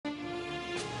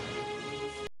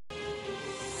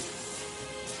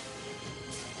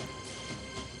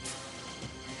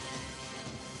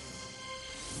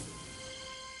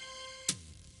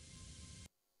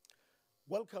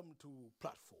Welcome to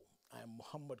Platform. I am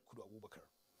Muhammad Kudu Abubakar.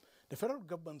 The federal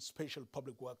government's Special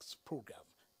Public Works Program,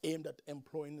 aimed at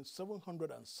employing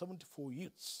 774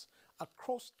 youths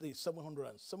across the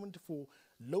 774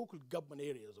 local government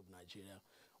areas of Nigeria,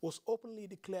 was openly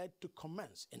declared to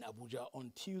commence in Abuja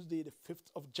on Tuesday, the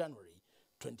 5th of January,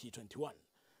 2021,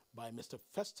 by Mr.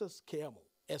 Festus Keyamo,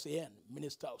 SAN,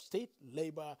 Minister of State,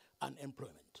 Labor and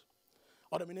Employment.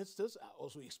 Other ministers are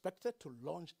also expected to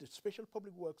launch the special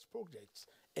public works projects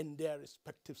in their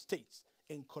respective states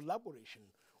in collaboration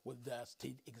with their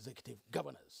state executive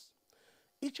governors.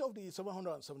 Each of the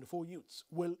 774 youths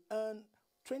will earn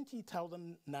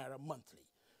 20,000 naira monthly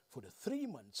for the 3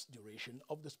 months duration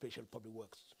of the special public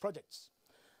works projects.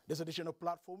 This additional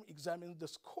platform examines the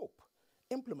scope,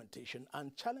 implementation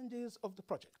and challenges of the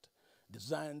project,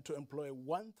 designed to employ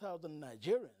 1,000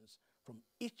 Nigerians from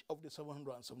each of the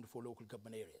 774 local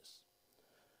government areas.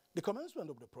 The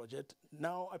commencement of the project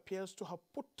now appears to have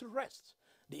put to rest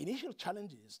the initial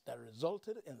challenges that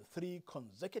resulted in 3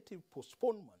 consecutive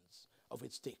postponements of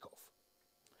its takeoff.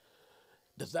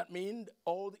 Does that mean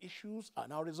all the issues are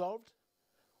now resolved?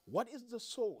 What is the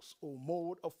source or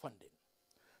mode of funding?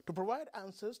 To provide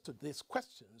answers to these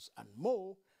questions and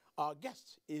more, our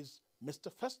guest is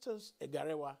Mr. Festus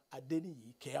Egarewa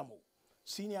Adeniyi Keyamo,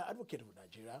 Senior Advocate of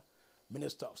Nigeria,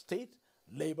 Minister of State,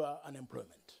 Labor and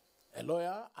Employment. A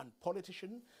lawyer and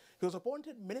politician, he was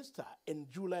appointed minister in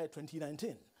July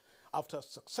 2019 after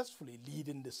successfully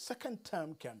leading the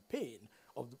second-term campaign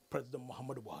of President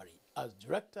Muhammadu Buhari as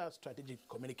Director of Strategic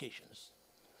Communications.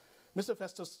 Mr.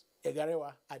 Festus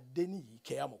Egarewa Adeniyi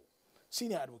Keyamo,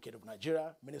 Senior Advocate of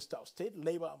Nigeria, Minister of State,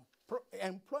 Labor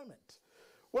and Employment.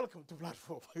 Welcome to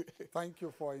Platform. Thank you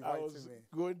for inviting me.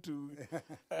 Going to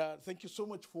thank you so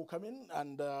much for coming.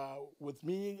 And with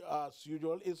me, as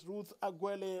usual, is Ruth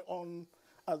Agwele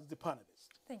as the panelist.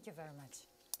 Thank you very much.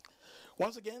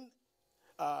 Once again,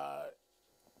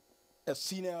 a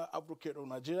Senior Advocate of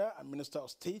Nigeria and Minister of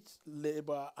State,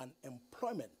 Labor and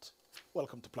Employment.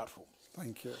 Welcome to Platform.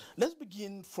 Thank you. Let's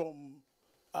begin from,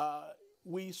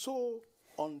 we saw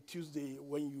on Tuesday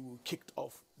when you kicked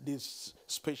off this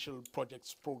special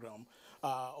projects program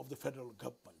of the federal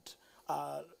government.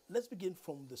 Let's begin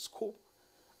from the scope,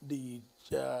 the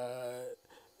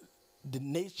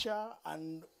nature,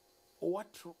 and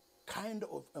what kind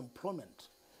of employment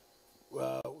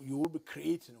you will be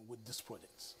creating with these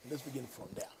projects. Let's begin from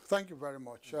there. Thank you very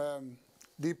much.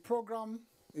 The program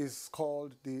is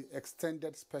called the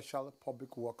Extended Special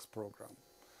Public Works Program.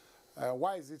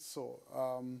 Why is it so?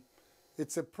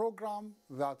 It's a program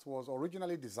that was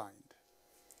originally designed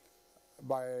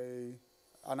by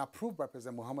and approved by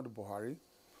President Muhammadu Buhari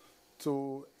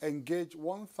to engage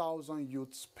 1,000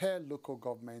 youths per local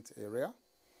government area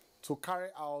to carry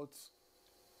out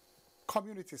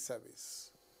community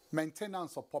service,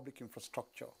 maintenance of public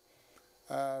infrastructure.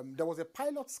 There was a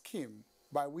pilot scheme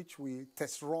by which we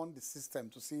test run the system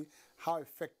to see how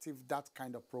effective that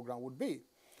kind of program would be.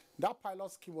 That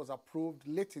pilot scheme was approved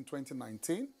late in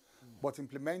 2019. But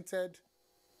implemented,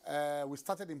 we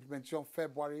started implementation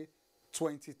February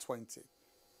 2020.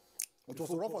 It was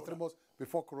rough for 3 months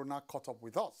before Corona caught up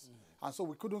with us. And so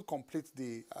we couldn't complete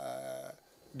the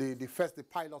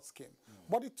pilot scheme.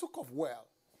 But it took off well.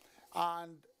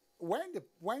 And when the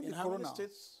Corona... Many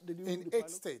states did you in do the 8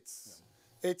 states.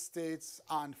 Yeah. 8 states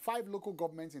and 5 local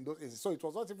governments in those 8 states. So it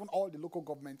was not even all the local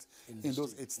governments in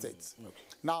those 8 states. Okay.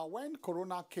 Now, when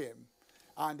Corona came,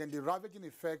 and then the ravaging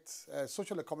effect,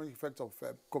 social economic effect of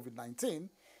COVID-19,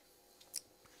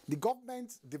 the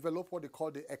government developed what they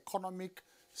call the Economic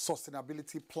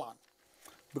Sustainability Plan.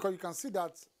 Because you can see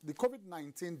that the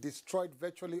COVID-19 destroyed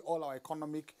virtually all our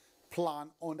economic plan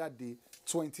under the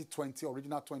 2020,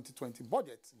 original 2020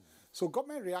 budget. So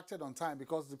government reacted on time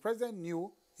because the president knew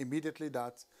immediately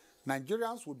that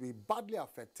Nigerians would be badly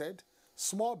affected,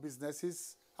 small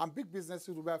businesses and big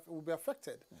businesses will be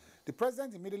affected. The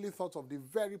president immediately thought of the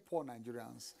very poor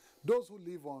Nigerians, those who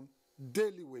live on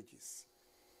daily wages.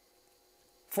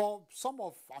 For some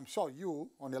of, I'm sure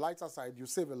you, on the lighter side, you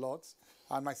save a lot,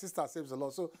 and my sister saves a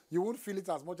lot, so you won't feel it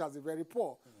as much as the very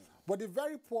poor. But the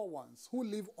very poor ones who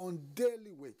live on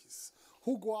daily wages,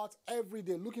 who go out every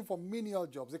day looking for menial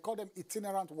jobs, they call them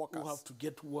itinerant workers. Who have to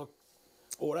get work,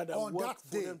 or rather on work that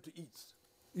day, for them to eat.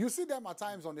 You see them at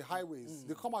times on the highways.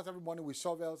 They come out every morning with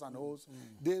shovels and hoes.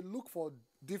 They look for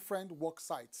different work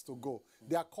sites to go.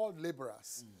 They are called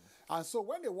laborers. And so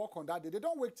when they work on that day, they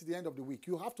don't wait till the end of the week.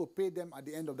 You have to pay them at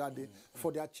the end of that day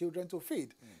for their children to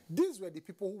feed. These were the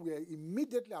people who were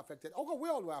immediately affected. Okay, we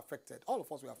all were affected. All of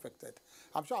us were affected.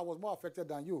 I'm sure I was more affected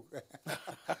than you.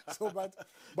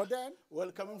 but then...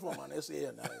 Well, coming from an SA,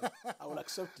 and I will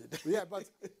accept it. Yeah,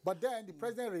 but then the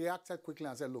president reacted quickly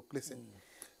and said, look, listen,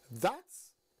 that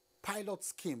pilot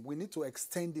scheme, we need to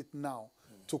extend it now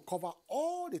to cover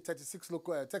all the 36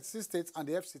 states and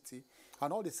the FCT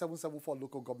and all the 774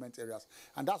 local government areas.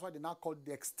 And that's why they now call it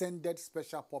the Extended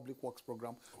Special Public Works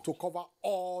Program to cover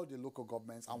all the local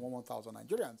governments and 1,000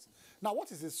 Nigerians. Now,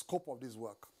 what is the scope of this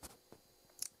work?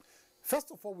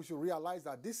 First of all, we should realize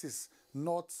that this is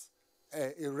not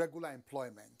a regular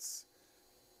employment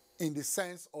in the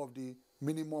sense of the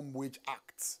Minimum Wage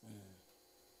Act.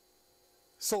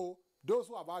 So those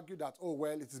who have argued that, oh,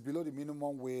 well, it is below the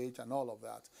minimum wage and all of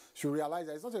that, should realize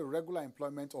that it's not a regular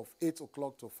employment of 8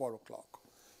 o'clock to 4 o'clock.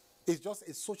 It's just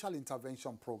a social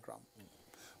intervention program.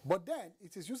 But then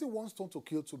it is using one stone to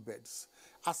kill two birds.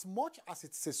 As much as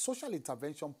it's a social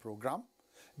intervention program,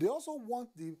 they also want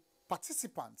the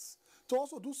participants to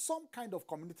also do some kind of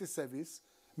community service,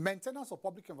 maintenance of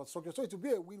public infrastructure, so it will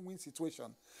be a win-win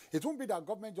situation. It won't be that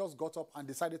government just got up and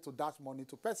decided to dash money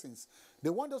to persons. They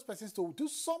want those persons to do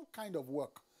some kind of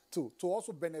work to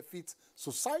also benefit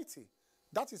society.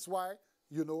 That is why,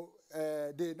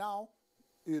 they now,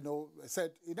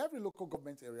 said in every local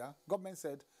government area, government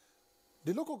said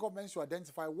the local government should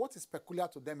identify what is peculiar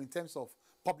to them in terms of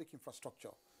public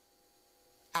infrastructure,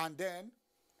 and then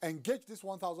engage these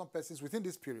 1,000 persons within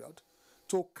this period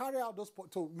to carry out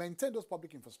to maintain those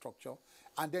public infrastructure,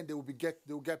 and then they will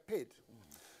get paid.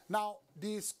 Now,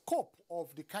 the scope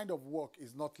of the kind of work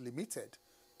is not limited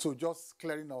to just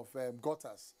clearing of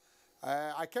gutters.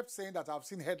 I kept saying that I've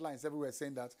seen headlines everywhere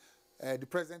saying that the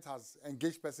president has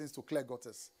engaged persons to clear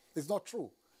gutters. It's not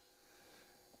true.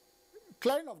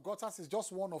 Clearing of gutters is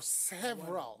just one of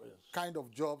several kind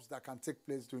of jobs that can take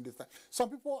place during this time.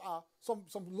 Some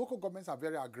local governments are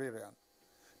very agrarian.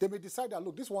 They may decide that,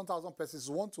 look, these 1,000 persons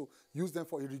want to use them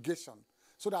for irrigation,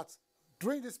 so that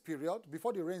during this period,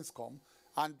 before the rains come,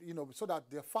 and so that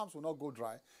their farms will not go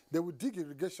dry, they will dig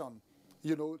irrigation,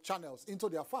 channels into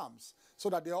their farms, so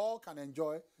that they all can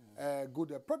enjoy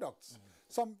good products.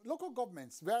 Some local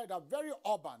governments, they're very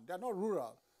urban, they're not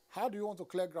rural. How do you want to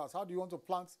clear grass? How do you want to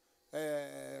plant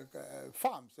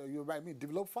farms?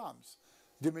 Develop farms.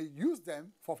 They may use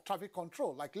them for traffic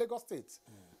control, like Lagos State.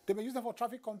 They may use them for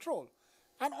traffic control.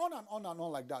 And on and on and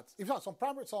on like that. In fact, some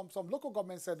local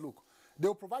governments said, look,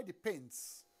 they'll provide the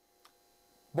paints,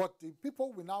 but the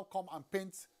people will now come and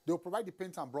paint. They'll provide the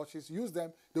paints and brushes,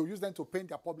 they'll use them to paint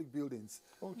their public buildings.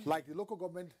 Like the local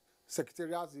government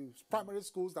secretariats, the primary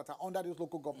schools that are under those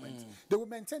local governments. They will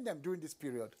maintain them during this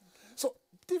period. So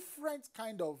different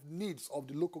kind of needs of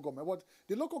the local government. But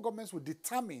the local governments will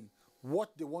determine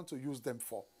what they want to use them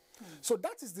for. So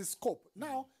that is the scope.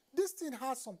 Now, this thing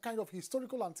has some kind of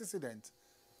historical antecedent.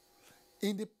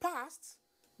 In the past,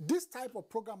 this type of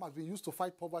program has been used to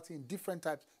fight poverty in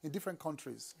different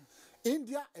countries.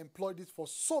 India employed it for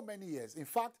so many years. In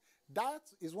fact, that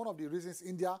is one of the reasons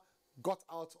India got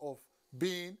out of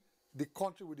being the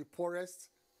country with the poorest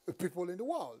people in the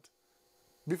world.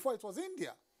 Before it was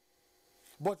India.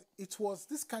 But it was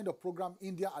this kind of program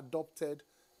India adopted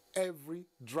every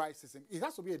dry season. It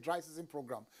has to be a dry season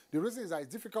program. The reason is that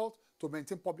it's difficult to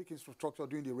maintain public infrastructure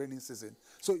during the rainy season.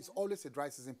 So it's always a dry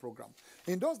season program.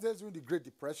 In those days during the Great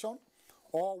Depression,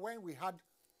 or when we had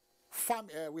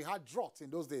drought in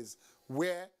those days,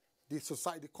 where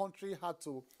countries had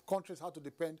to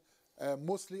depend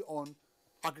mostly on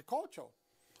agriculture.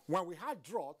 When we had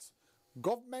drought,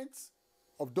 governments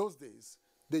of those days,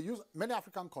 many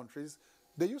African countries,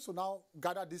 they used to now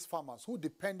gather these farmers who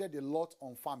depended a lot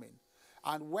on farming.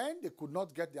 And when they could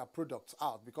not get their products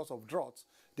out because of drought,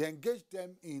 they engaged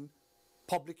them in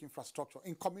public infrastructure,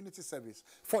 in community service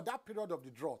for that period of the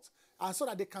drought, and so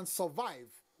that they can survive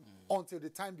until the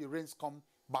time the rains come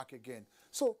back again.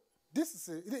 So this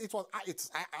is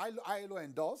it's ILO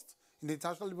endorsed, in the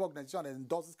International Labour Organization that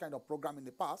endorsed this kind of program in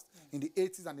the past, in the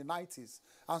 80s and the 90s.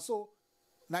 And so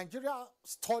Nigeria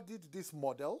studied this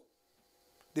model.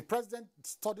 The president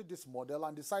studied this model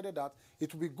and decided that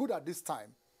it would be good at this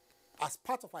time, as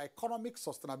part of our economic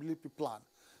sustainability plan,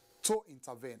 to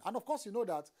intervene. And of course, you know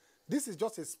that this is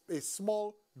just a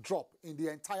small drop in the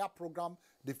entire program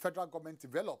the federal government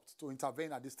developed to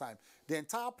intervene at this time. The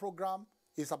entire program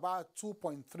is about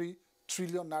 2.3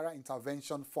 trillion naira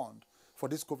intervention fund for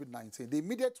this COVID-19. The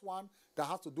immediate one that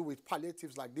has to do with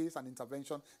palliatives like this and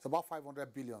intervention is about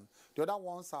 500 billion. The other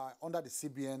ones are under the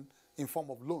CBN in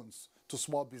form of loans to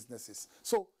small businesses.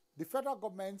 So the federal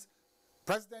government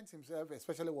President himself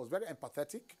especially was very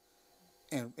empathetic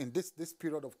in this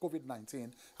period of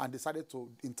COVID-19 and decided to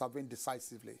intervene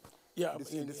decisively. Yeah,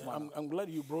 I'm glad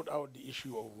you brought out the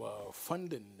issue of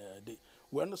funding.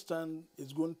 We understand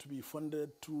it's going to be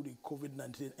funded through the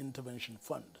COVID-19 Intervention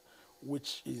Fund,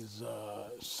 which is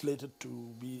slated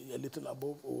to be a little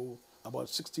above or about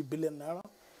 60 billion naira.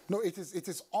 No, it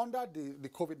is under the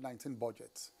COVID-19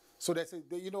 budget. So they say,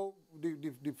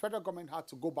 the federal government had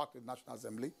to go back to the National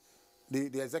Assembly,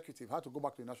 the executive had to go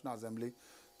back to the National Assembly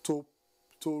to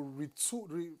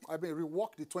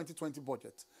rework the 2020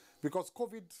 budget, because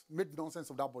COVID made nonsense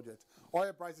of that budget.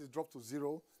 Oil prices dropped to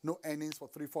zero, no earnings for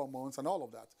 3-4 months and all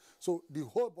of that. So the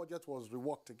whole budget was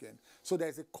reworked again. So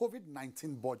there's a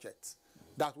COVID-19 budget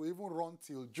that will even run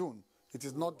till June. It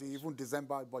is not the even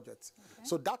December budget. Okay.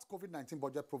 So that COVID-19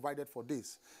 budget provided for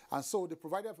this. And so they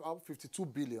provided about 52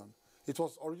 billion. It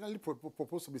was originally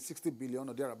proposed to be 60 billion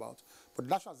or thereabout, but the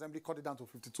National Assembly cut it down to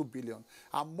 52 billion.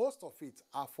 And most of it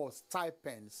are for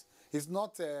stipends. It's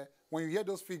not, when you hear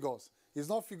those figures, it's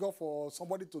not figure for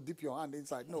somebody to dip your hand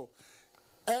inside. No.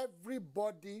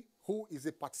 Everybody who is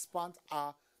a participant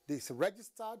are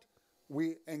registered.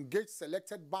 We engage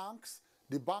selected banks.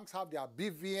 The banks have their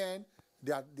BVN,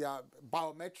 their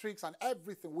biometrics and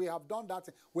everything. We have done that.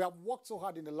 We have worked so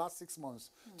hard in the last 6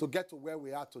 months to get to where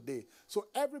we are today. So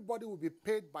everybody will be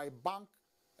paid by bank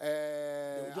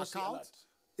account.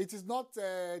 It is not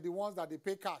the ones that they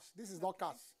pay cash. This is not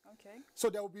cash. Okay. So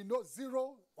there will be no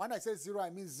zero. When I say zero, I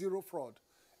mean zero fraud.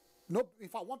 No, in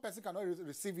fact, one person cannot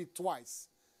receive it twice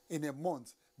in a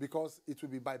month because it will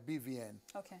be by BVN.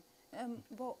 Okay.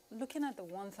 But looking at the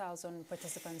 1,000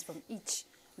 participants from each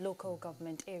local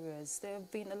government areas, there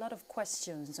have been a lot of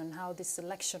questions on how the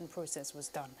selection process was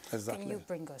done. Exactly. Can you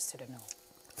bring us to the know?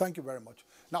 Thank you very much.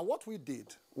 Now, what we did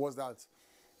was that,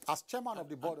 as chairman of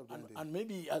the board of the ND, and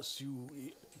maybe as you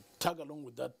tag along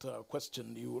with that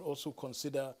question, you will also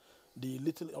consider the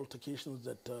little altercations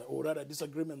that, or rather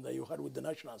disagreement that you had with the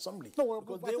National Assembly. No, well,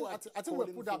 I think we'll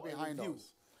put that behind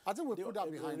us. I think we'll put that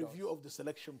behind us. A review of the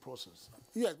selection process.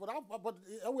 Yes, but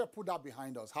we'll put that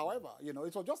behind us. However, it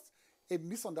was just a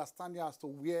misunderstanding as to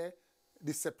where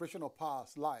the separation of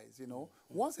powers lies,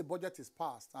 Once a budget is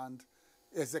passed and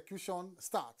execution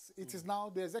starts, it is now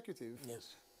the executive.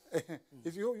 Yes.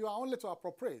 You are only to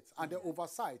appropriate and the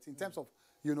oversight in terms of,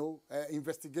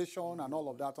 investigation and all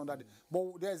of that.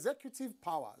 But the executive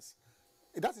powers,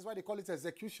 that is why they call it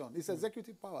execution. It's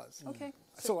executive powers. Okay.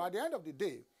 So at the end of the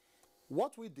day,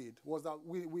 what we did was that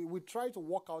we tried to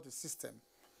work out a system.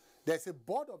 There's a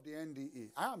board of the NDE.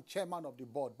 I am chairman of the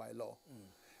board by law.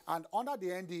 And under the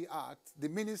NDE Act, the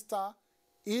minister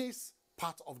is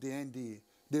part of the NDE.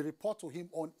 They report to him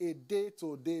on a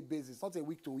day-to-day basis, not a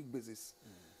week-to-week basis.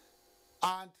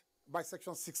 And by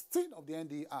Section 16 of the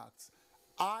NDE Act,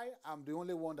 I am the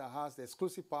only one that has the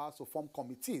exclusive powers to form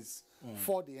committees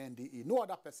for the NDE. No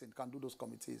other person can do those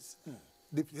committees.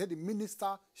 The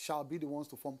minister shall be the ones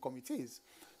to form committees.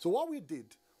 So what we did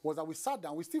was that we sat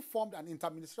down, we still formed an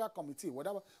interministerial committee.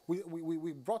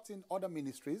 We brought in other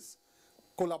ministries,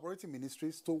 collaborating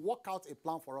ministries, to work out a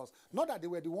plan for us. Not that they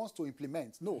were the ones to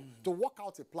implement, no, to work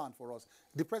out a plan for us.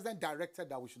 The president directed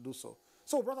that we should do so.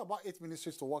 So we brought about 8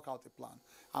 ministries to work out a plan.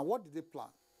 And what did they plan?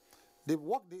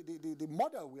 The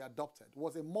model we adopted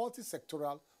was a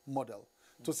multi-sectoral model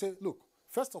to say, look,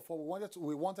 first of all,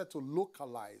 we wanted to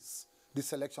localize the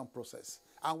selection process.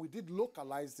 And we did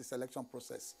localize the selection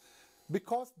process.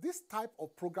 Because this type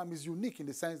of program is unique in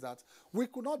the sense that we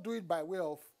could not do it by way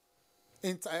of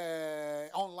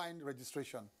online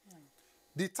registration.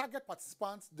 The target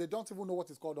participants, they don't even know what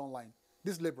is called online.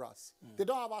 These laborers. They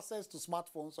don't have access to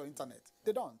smartphones or internet.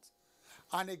 They don't.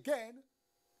 And again,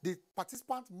 the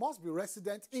participant must be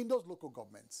resident in those local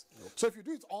governments. Okay. So if you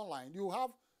do it online, you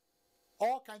have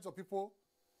all kinds of people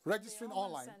registering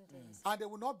online. And they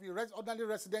will not be ordinary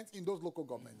residents in those local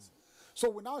governments. So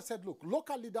we now said, look,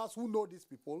 local leaders who know these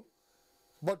people,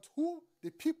 but who the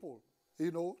people,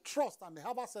 trust and they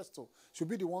have access to, should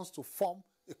be the ones to form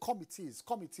committees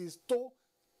to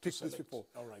pick these people.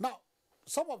 All right. Now,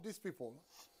 some of these people,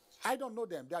 I don't know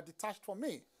them. They are detached from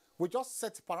me. We just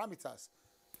set parameters.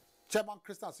 Chairman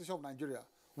Christian Association of Nigeria,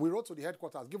 we wrote to the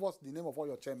headquarters, give us the name of all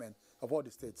your chairmen of all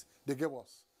the states. They gave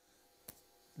us.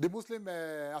 The Muslim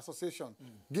Association,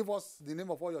 give us the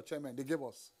name of all your chairmen. They gave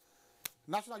us.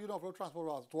 National Union of Road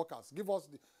Transport Workers, give us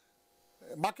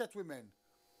the market women,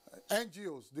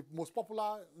 NGOs, the most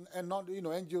popular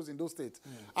NGOs in those states,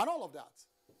 and all of that.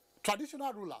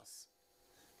 Traditional rulers.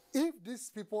 If these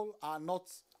people are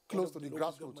not close to the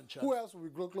grassroots, who else will be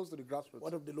close to the grassroots?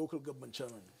 What of the local government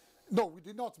chairman? No, we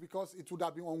did not, because it would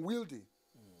have been unwieldy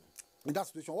in that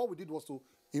situation. What we did was to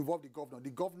involve the governor. The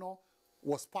governor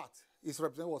was part, his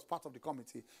representative was part of the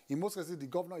committee. In most cases, the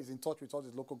governor is in touch with all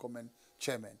his local government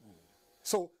chairmen.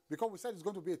 So, because we said it's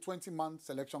going to be a 20-man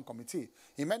selection committee,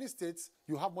 in many states,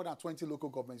 you have more than 20 local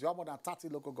governments. You have more than 30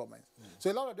 local governments.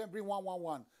 So a lot of them bring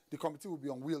one. The committee will be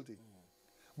unwieldy.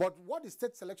 But what the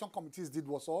state selection committees did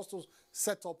was also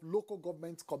set up local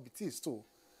government committees too.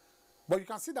 But you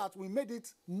can see that we made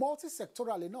it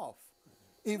multi-sectoral enough,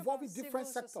 involving different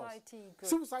sectors.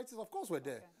 Civil societies, of course, were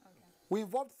there. Okay. We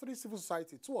involved 3 civil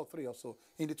society, 2 or 3 or so,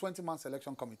 in the 20-man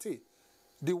selection committee.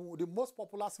 The most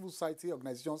popular civil society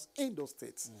organizations in those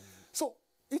states. So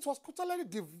it was totally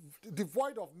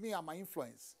devoid of me and my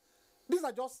influence. These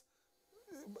are just,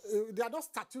 they are not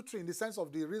statutory in the sense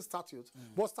of the real statute,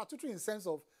 but statutory in the sense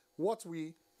of what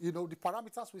we, the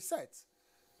parameters we set.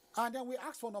 And then we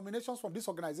asked for nominations from these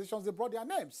organizations. They brought their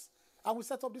names. And we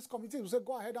set up this committee. We said,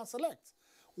 go ahead and select.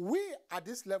 We, at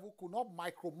this level, could not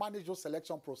micromanage the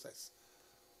selection process.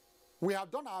 We have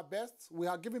done our best. We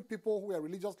are giving people who are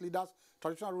religious leaders,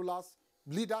 traditional rulers,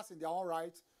 leaders in their own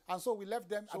right. And so we left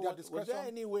them at their discretion. Was there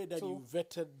any way that you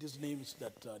vetted these names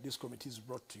that these committees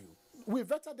brought to you? We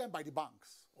vetted them by the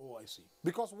banks. Oh, I see.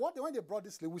 Because when they brought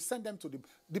this list, we sent them to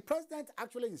the president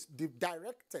actually is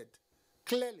directed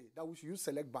clearly that we should use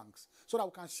select banks so that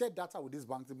we can share data with these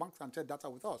banks. The banks can share data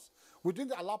with us. We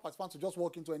didn't allow participants to just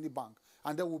walk into any bank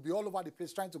and then we'll be all over the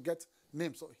place trying to get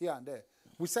names here and there.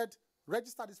 We said,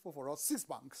 register this for us, 6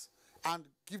 banks, and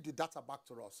give the data back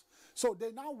to us. So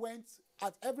they now went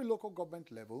at every local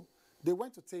government level, they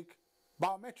went to take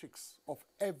biometrics of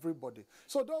everybody.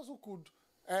 So those who could,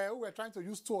 who were trying to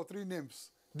use 2 or 3 names,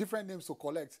 different names to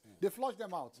collect, they flushed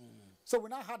them out. So we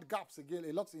now had gaps again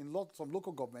in some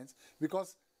local governments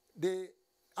because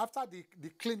after the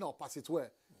cleanup, as it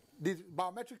were, the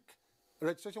biometric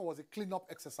registration was a cleanup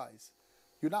exercise.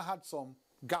 You now had some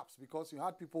gaps because you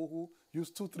had people who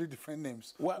used 2, 3 different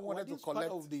names. Who wanted to collect.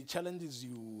 Part of the challenges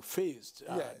you faced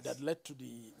that led to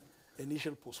the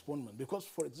initial postponement? Because,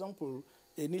 for example,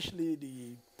 initially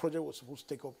the project was supposed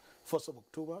to take up 1st of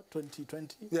October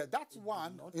 2020. Yeah, that's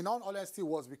one, in all honesty,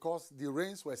 was because the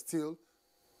rains were still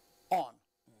on.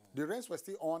 The rains were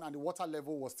still on and the water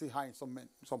level was still high in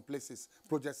some places,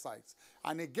 project sites.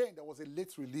 And again, there was a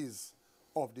late release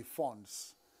of the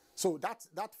funds. So that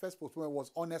first postponement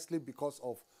was honestly because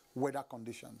of weather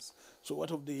conditions. So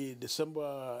what of the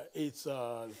December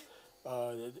 8th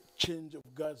change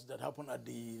of guards that happened at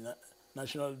the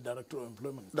National Director of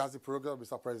Employment? That's the prerogative of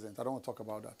Mr. President. I don't want to talk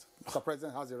about that. Mr.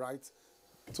 President has the right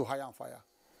to hire and fire.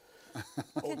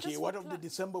 Okay, what of the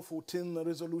December 14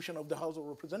 resolution of the House of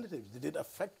Representatives? Did it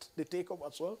affect the take-up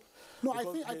as well? No,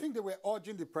 I think they were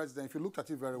urging the president, if you looked at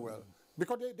it very well,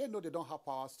 because they know they don't have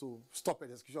powers to stop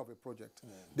an execution of a project.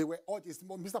 They were urging,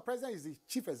 Mr. President is the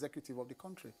chief executive of the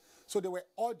country. So they were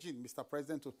urging Mr.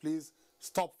 President to please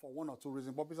stop for 1 or 2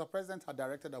 reasons. But Mr. President had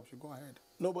directed that we should go ahead.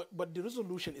 No, but the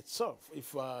resolution itself,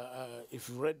 if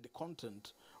you read the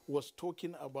content, was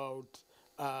talking about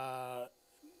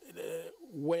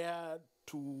where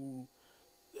to,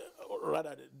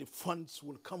 rather the funds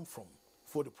will come from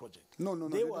for the project. No.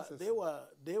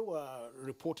 They were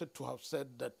reported to have said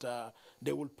that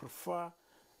they will prefer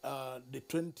the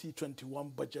 2021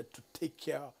 budget to take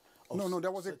care of. No,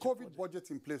 there was a COVID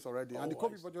budget in place already, and the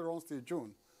COVID budget runs till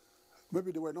June.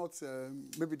 Maybe they were not.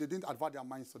 Maybe they didn't advert their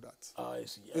minds to that. I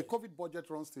see. The COVID budget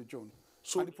runs till June,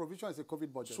 so and the provision is a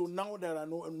COVID budget. So now there are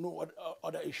no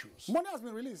other issues. Money has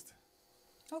been released.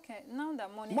 Okay, now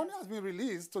that money has been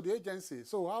released to the agency.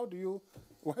 So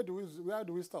where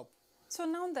do we stop? So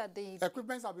now that the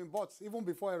equipments have been bought even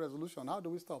before a resolution, how do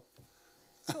we stop?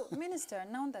 So, Minister,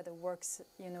 now that the works,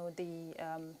 the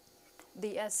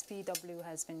SPW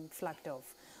has been flagged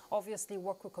off, obviously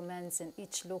work will commence in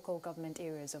each local government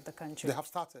areas of the country. They have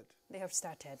started. They have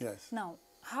started. Yes. Now,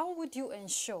 how would you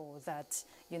ensure that,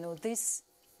 this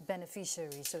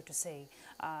beneficiaries, so to say,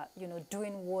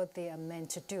 doing what they are meant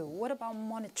to do? What about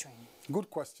monitoring? Good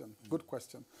question. Good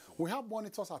question. We have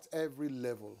monitors at every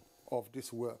level of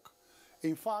this work.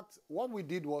 In fact, what we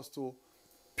did was to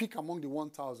pick among the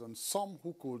 1,000 some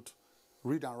who could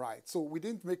read and write. So we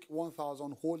didn't make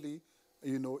 1,000 wholly,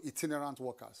 itinerant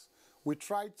workers. We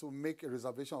tried to make a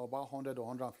reservation of about 100 or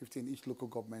 150 in each local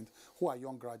government who are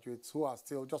young graduates, who are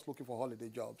still just looking for holiday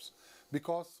jobs.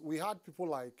 Because we had people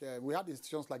like, we had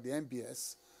institutions like the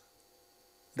MBS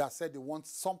that said they want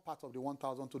some part of the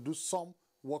 1,000 to do some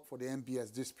work for the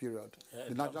MBS this period.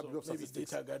 The National Bureau of Statistics.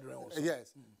 Data gathering also.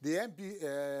 Yes.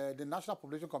 The National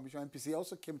Population Commission, NPC,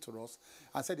 also came to us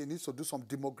and said they need to do some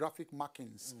demographic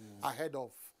markings ahead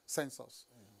of census.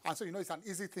 And so, it's an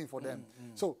easy thing for them.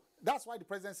 So that's why the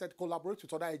president said collaborate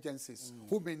with other agencies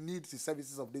who may need the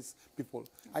services of these people.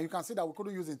 And you can see that we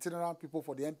couldn't use itinerant people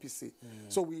for the NPC.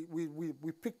 So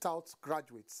we picked out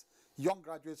graduates, young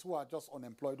graduates who are just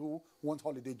unemployed, who want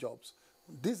holiday jobs.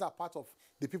 These are part of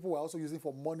the people we're also using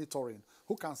for monitoring,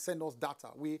 who can send us data.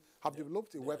 We have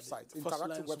developed a website,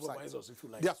 interactive website. If you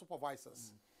like. They are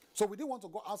supervisors. So we didn't want to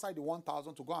go outside the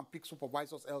 1,000 to go and pick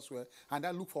supervisors elsewhere and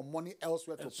then look for money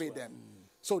elsewhere to pay them.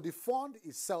 So the fund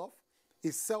itself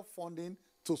is self-funding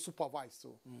to supervise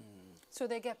too. So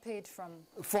they get paid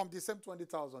from the same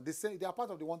 20,000. They are part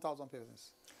of the 1,000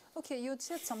 persons. Okay, you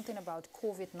said something about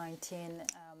COVID-19.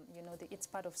 You know, it's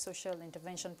part of social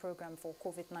intervention program for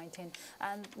COVID-19,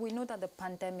 and we know that the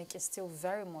pandemic is still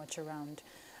very much around.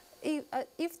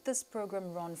 If this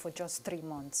program run for just 3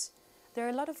 months, there are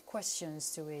a lot of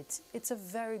questions to it. It's a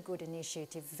very good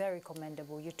initiative, very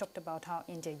commendable. You talked about how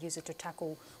India used it to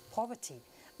tackle poverty,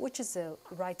 which is the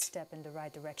right step in the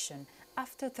right direction.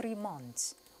 After 3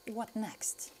 months, what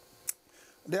next?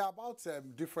 There are about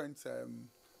different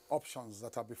options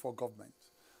that are before government.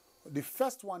 The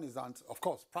first one is that, of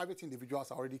course, private individuals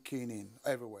are already keying in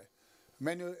everywhere.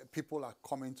 Many people are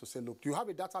coming to say, look, you have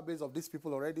a database of these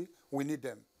people already? We need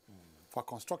them for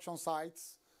construction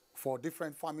sites, for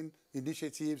different farming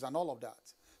initiatives and all of that.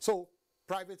 So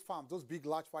private farms, those big,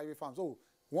 large private farms,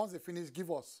 once they finish,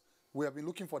 give us. We have been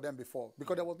looking for them before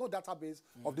because there was no database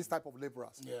of this type of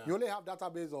laborers. Yeah. You only have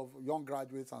database of young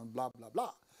graduates and blah, blah,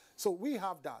 blah. So we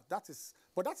have that.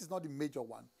 But that is not the major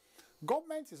one.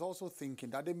 Government is also thinking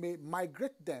that they may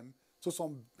migrate them to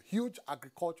some huge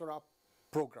agricultural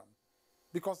program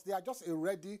because they are just a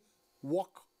ready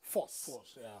workforce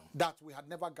that we had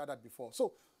never gathered before.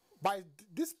 So by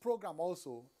this program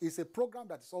also is a program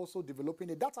that is also developing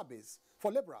a database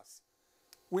for laborers.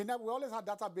 We always had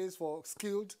database for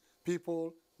skilled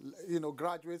people,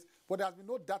 graduates, but there has been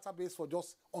no database for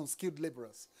just unskilled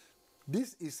laborers.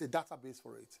 This is a database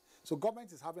for it. So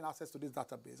government is having access to this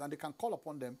database, and they can call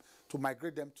upon them to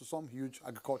migrate them to some huge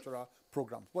agricultural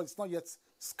program. But it's not yet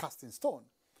cast in stone.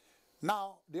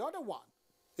 Now, the other one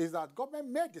is that government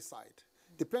may decide,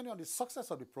 depending on the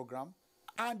success of the program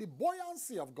and the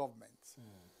buoyancy of government,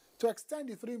 to extend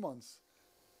the 3 months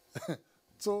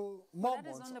to more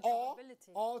months,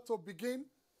 or to begin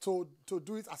to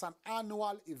do it as an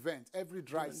annual event every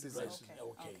dry season.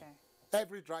 Okay.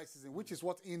 Every dry season, which is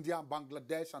what India and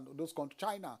Bangladesh and those countries,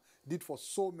 China, did for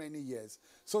so many years.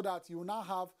 So that you now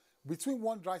have, between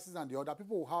one dry season and the other,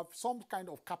 people will have some kind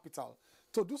of capital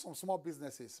to do some small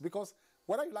businesses. Because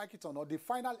whether you like it or not, the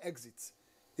final exit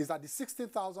is that the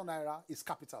 16,000 naira is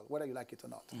capital, whether you like it or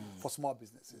not, for small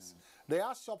businesses. There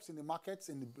are shops in the markets,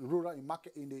 in the rural, in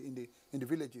the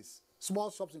villages,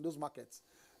 small shops in those markets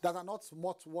that are not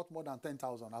worth more than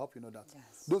 10,000. I hope you know that.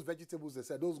 Yes. Those vegetables they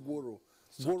sell, those goro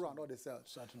and all they sell.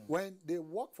 Certainly. When they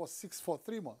work for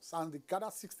 3 months and they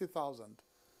gather 60,000,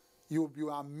 you'll be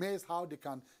amazed how they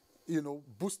can,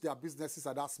 boost their businesses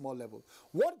at that small level.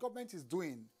 What government is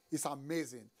doing is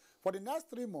amazing. For the next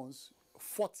 3 months,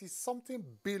 40-something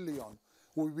billion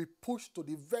will be pushed to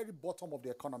the very bottom of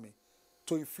the economy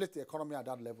to inflate the economy at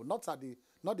that level. Not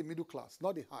the middle class,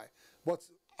 not the high, but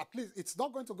at least it's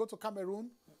not going to go to Cameroon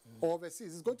or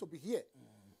overseas. It's going to be here.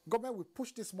 Government will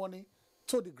push this money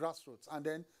to the grassroots, and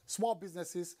then small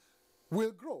businesses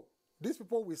will grow. These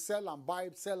people will sell and buy.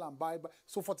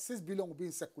 So 46 billion will be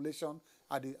in circulation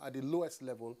at the lowest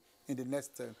level in the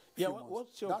next few months.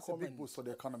 What's your That's comment, a big boost for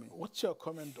the economy. What's your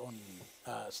comment on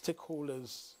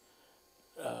stakeholders?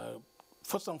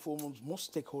 First and foremost,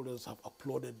 most stakeholders have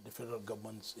applauded the federal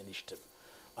government's initiative.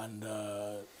 And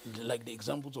like the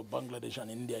examples of Bangladesh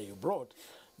and India you brought,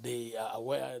 they are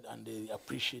aware and they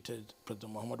appreciated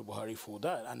President Muhammadu Buhari for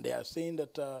that. And they are saying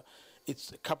that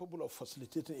it's capable of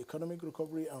facilitating economic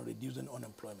recovery and reducing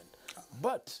unemployment.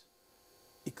 But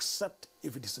except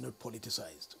if it is not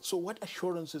politicized. So what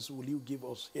assurances will you give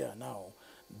us here now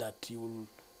that you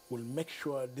will make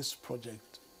sure this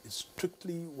project is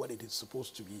strictly what it is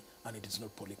supposed to be and it is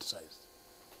not politicized?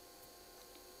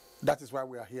 That is why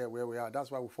we are here where we are. That's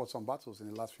why we fought some battles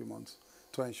in the last few months,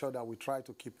 to ensure that we try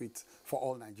to keep it for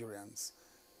all Nigerians.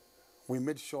 We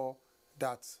made sure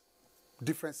that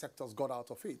different sectors got out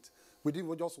of it. We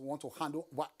didn't just want to hand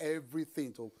over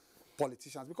everything to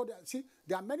politicians, because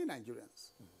there are many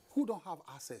Nigerians who don't have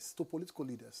access to political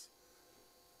leaders.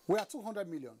 We are 200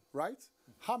 million, right?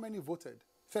 How many voted?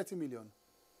 30 million.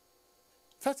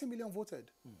 30 million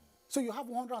voted. So you have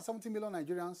 170 million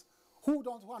Nigerians who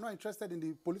are not interested in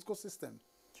the political system.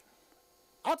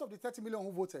 Out of the 30 million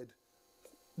who voted,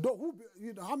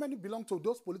 how many belong to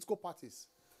those political parties?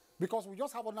 Because we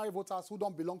just have ordinary voters who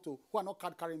are not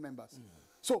card-carrying members.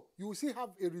 So you will still have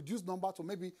a reduced number to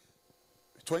maybe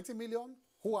 20 million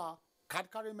who are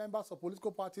card-carrying members of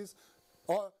political parties.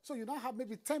 Or so you now have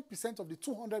maybe 10% of the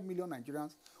 200 million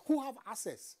Nigerians who have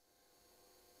access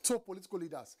to political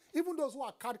leaders. Even those who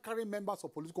are card-carrying members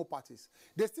of political parties,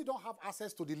 they still don't have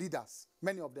access to the leaders,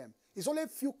 many of them. It's only a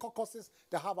few caucuses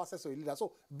that have access to the leaders.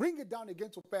 So bring it down again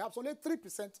to perhaps only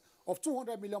 3% of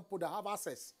 200 million people that have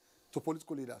access to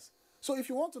political leaders. So if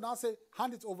you want to now say,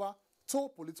 hand it over to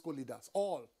political leaders,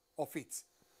 all of it,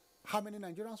 how many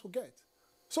Nigerians will get?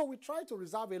 So we try to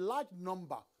reserve a large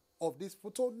number of these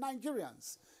to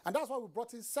Nigerians. And that's why we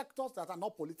brought in sectors that are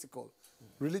not political,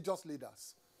 religious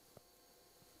leaders,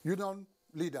 union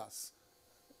leaders,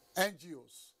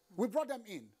 NGOs. We brought them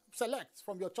in, select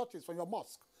from your churches, from your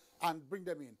mosque, and bring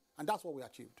them in. And that's what we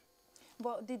achieved.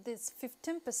 Well, did this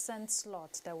 15%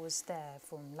 slot that was there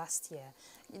from last year,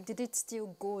 did it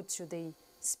still go to the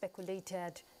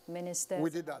speculated ministers? We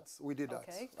did that. We did that.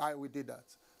 Okay. We did that.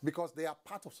 Because they are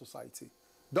part of society.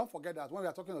 Don't forget that when we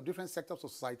are talking of different sectors of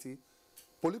society,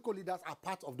 political leaders are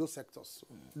part of those sectors.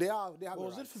 They have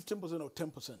Was it 15% or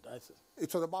 10%? I see.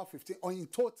 It was about 15, or in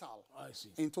total. I see.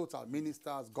 In total,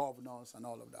 ministers, governors, and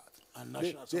all of that. And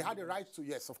they had the right to,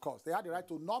 yes, of course, they had the right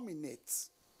to nominate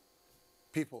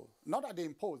people. Not that they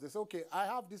impose. They say, okay, I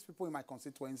have these people in my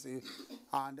constituency,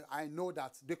 and I know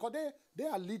that, because they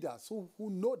are leaders who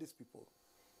know these people.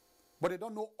 But they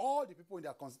don't know all the people in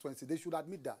their constituency. They should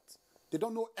admit that. They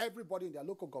don't know everybody in their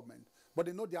local government, but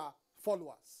they know their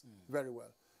followers very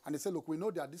well. And they say, look, we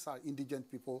know that these are indigent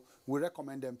people. We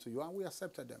recommend them to you, and we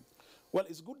accepted them. Well,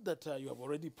 it's good that you have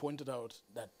already pointed out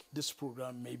that this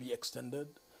program may be extended,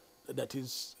 that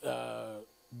is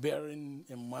bearing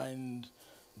in mind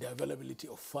the availability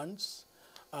of funds.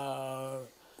 And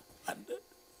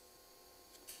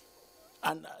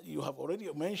you have already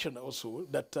mentioned also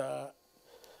that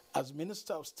as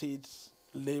Minister of State,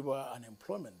 Labor and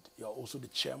Employment, you are also the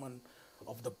chairman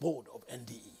of the board of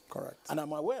NDE. Correct. And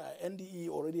I'm aware NDE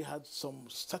already had some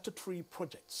statutory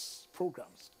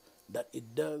programs that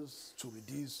it does to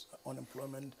reduce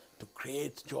unemployment, to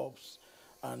create jobs,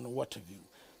 and what have you.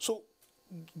 So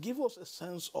give us a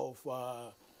sense of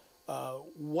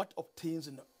what obtains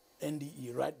in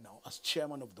NDE right now as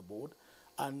chairman of the board,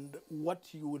 and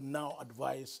what you would now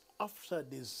advise after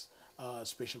this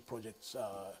special project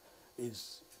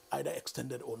is either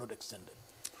extended or not extended.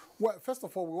 Well, first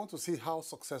of all, we want to see how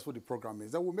successful the program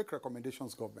is. Then we'll make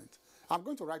recommendations, government. I'm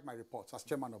going to write my report as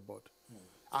chairman of board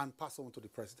and pass on to the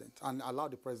president and allow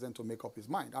the president to make up his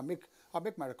mind. I'll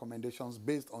make my recommendations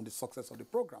based on the success of the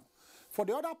program. For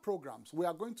the other programs, we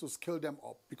are going to scale them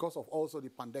up because of also the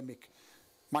pandemic.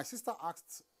 My sister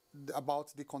asked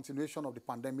about the continuation of the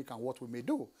pandemic and what we may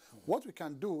do. What we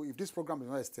can do if this program is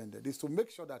not extended is to make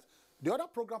sure that the other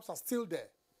programs are still there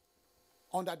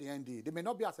under the NDE. They may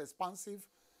not be as expansive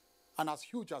and as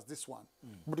huge as this one,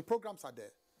 but the programs are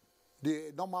there.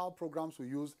 The normal programs we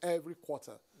use every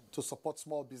quarter to support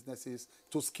small businesses,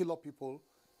 to skill up people.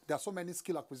 There are so many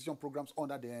skill acquisition programs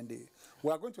under the NDA.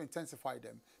 We are going to intensify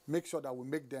them, make sure that we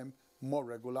make them more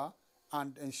regular,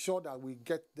 and ensure that we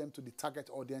get them to the target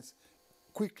audience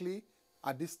quickly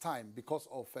at this time because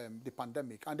of the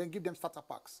pandemic, and then give them starter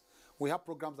packs. We have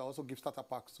programs that also give starter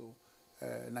packs to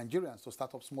Nigerians to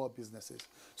start up small businesses.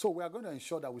 So we are going to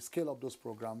ensure that we scale up those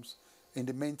programs in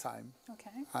the meantime,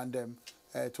 and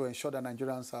to ensure that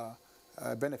Nigerians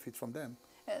benefit from them.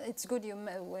 It's good you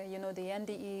know the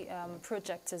NDE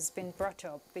project has been brought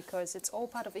up because it's all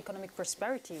part of economic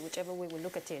prosperity, whichever way we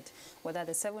look at it, whether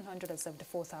the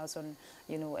 774,000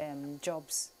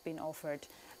 jobs being offered.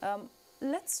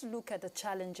 Let's look at the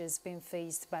challenges being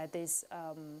faced by this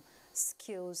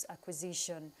skills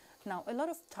acquisition. Now, a lot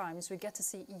of times we get to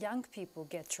see young people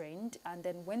get trained, and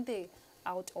then when they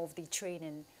out of the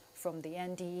training from the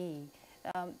NDE,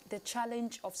 the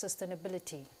challenge of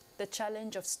sustainability, the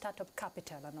challenge of startup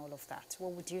capital and all of that.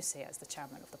 What would you say as the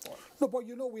chairman of the board? No, but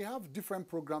we have different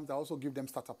programs that also give them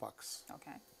starter packs.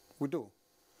 Okay. We do.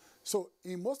 So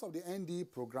in most of the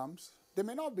NDE programs, they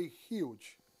may not be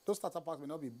huge. Those starter packs may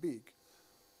not be big,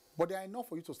 but they are enough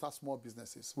for you to start small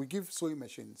businesses. We give sewing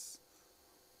machines.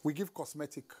 We give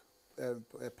cosmetic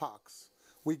packs.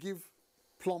 We give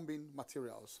plumbing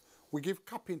materials. We give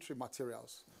carpentry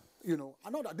materials. I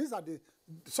know that these are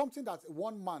something that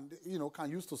one man,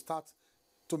 can use to start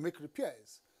to make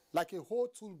repairs. Like a whole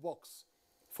toolbox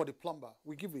for the plumber,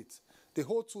 we give it. The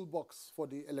whole toolbox for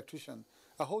the electrician.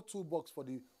 A whole toolbox for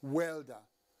the welder.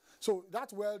 So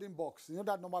that welding box,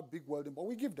 that normal big welding box,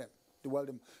 we give them the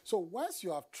welding. So once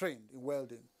you have trained in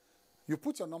welding, you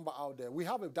put your number out there. We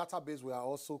have a database we are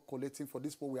also collating for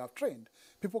these people we have trained.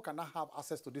 People cannot have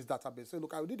access to this database. Say,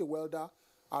 look, I did a welder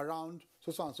around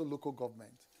so and so local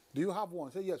government. Do you have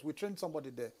one? Say, yes, we trained somebody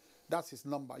there. That's his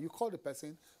number. You call the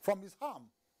person from his home.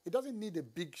 He doesn't need a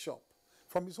big shop.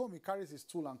 From his home, he carries his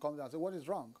tool and comes and says, what is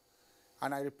wrong?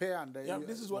 And I repair and...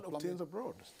 this is what obtains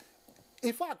abroad.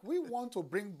 In fact, we want to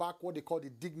bring back what they call the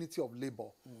dignity of labor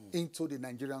into the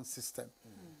Nigerian system.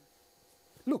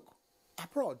 Look,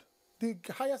 abroad, the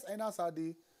highest earners are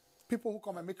the people who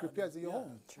come and make repairs in your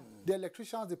home. The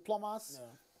electricians, the plumbers,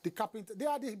 the carpenters. They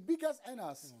are the biggest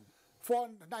earners. For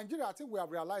Nigeria, I think we have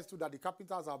realized too that the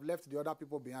carpenters have left the other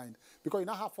people behind. Because you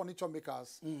now have furniture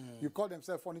makers. You call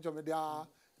themselves furniture makers.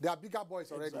 They are bigger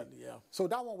boys already. Exactly, yeah. So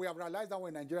that one, we have realized that one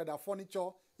in Nigeria, that furniture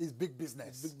is big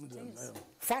business. Big business.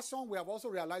 Fashion, we have also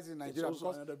realized in Nigeria,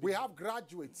 because we have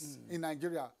graduates in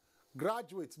Nigeria,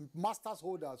 graduates, masters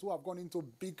holders who have gone into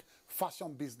big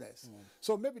fashion business.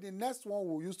 So maybe the next one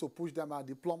we'll use to push them are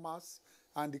the plumbers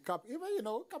and the even,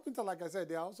 carpenter, like I said,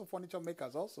 they are also furniture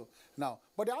makers also now.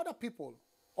 But the other people,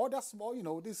 other small,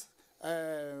 these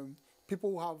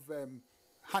people who have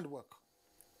handwork,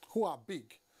 who are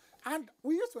big. And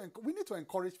we need to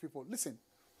encourage people. Listen,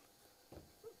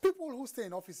 people who stay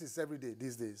in offices every day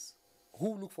these days,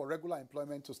 who look for regular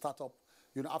employment to start up,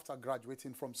 after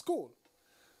graduating from school.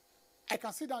 I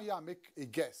can sit down here and make a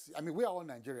guess. I mean, we are all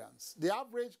Nigerians. The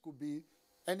average could be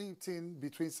anything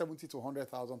between 70 to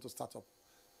 100,000 to start up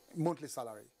monthly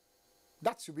salary.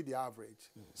 That should be the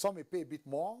average. Some may pay a bit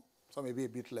more, some may be a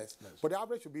bit less. But the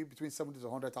average should be between 70 to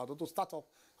 100,000 to start up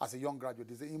as a young graduate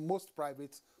in most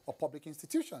private or public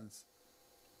institutions.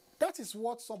 That is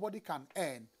what somebody can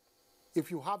earn if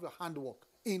you have your handwork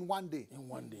in one day. In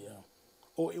one day, yeah.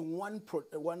 Or in one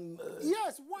day. One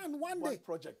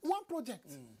project. One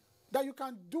project that you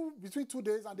can do between 2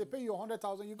 days and they pay you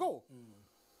 100,000, you go.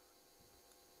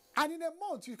 And in a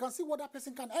month, you can see what that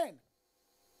person can earn.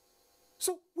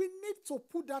 So we need to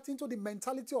put that into the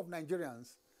mentality of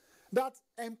Nigerians, that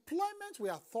employment we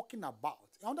are talking about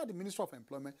under the Ministry of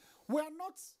Employment, we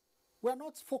are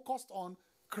not focused on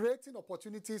creating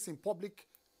opportunities in public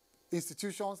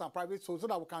institutions and private so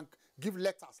that we can give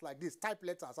letters like this, type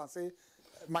letters and say,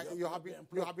 you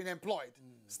have been employed.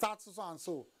 Start so and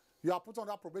so. You are put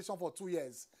under probation for 2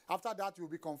 years. After that, you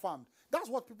will be confirmed. That's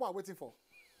what people are waiting for.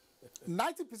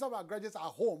 90% of our graduates are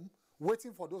home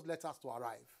waiting for those letters to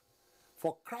arrive.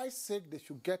 For Christ's sake, they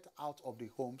should get out of the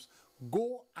homes,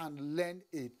 go and learn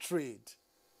a trade.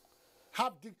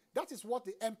 That is what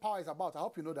the Empower is about. I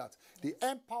hope you know that. The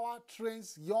Empower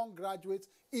trains young graduates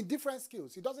in different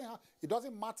skills. It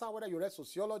doesn't matter whether you read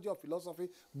sociology or philosophy,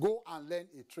 go and learn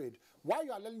a trade. While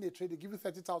you are learning a trade, they give you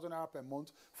 30,000 naira per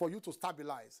month for you to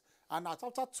stabilize. And after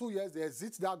 2 years, they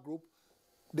exit that group.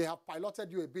 They have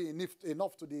piloted you a bit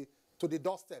enough to the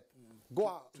doorstep. Go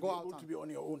out to be on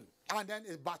your own. And then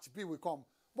a batch B will come.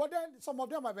 But then some of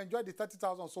them have enjoyed the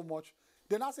 30,000 so much.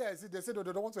 They now say exit. They say they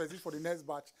don't want to exit for the next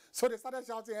batch. So they started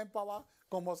shouting, Empower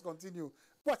must continue.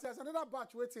 But there's another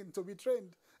batch waiting to be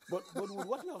trained. But with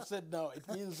what you have said now, it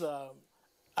means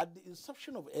at the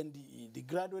inception of NDE, the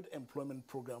Graduate Employment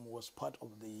Program was part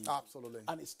of the... Absolutely.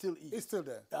 And it still is. It's still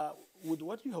there. With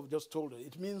what you have just told us,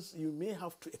 it means you may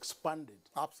have to expand it.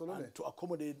 Absolutely. To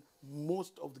accommodate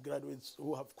most of the graduates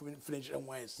who have finished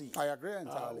NYSC. I agree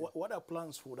entirely. What are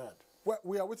plans for that? Well,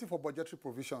 we are waiting for budgetary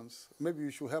provisions. Maybe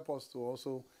you should help us to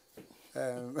also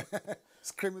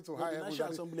scream it to high heavens.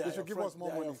 You should give us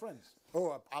more money.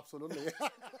 Oh, absolutely.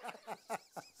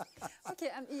 Okay,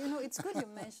 it's good you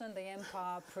mentioned the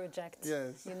Empower project.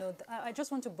 Yes. I just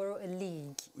want to borrow a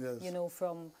lead, yes.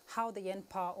 From how the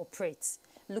Empower operates.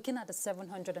 Looking at the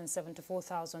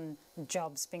 774,000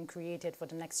 jobs being created for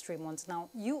the next 3 months. Now,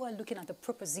 you are looking at the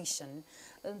proposition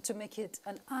to make it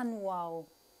an annual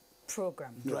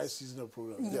program. Dry seasonal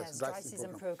program. Yes, dry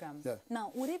season program. Yeah.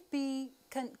 Now, would it be,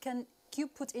 can you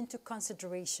put into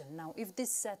consideration now if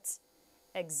this set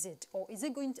exit, or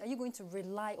are you going to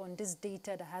rely on this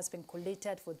data that has been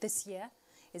collated for this year?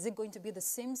 Is it going to be the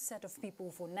same set of people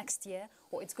for next year,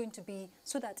 or it's going to be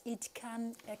so that it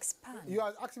can expand? You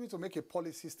are asking me to make a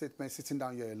policy statement sitting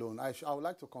down here alone. I would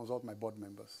like to consult my board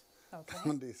members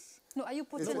on this. No, are you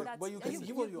putting that? But you can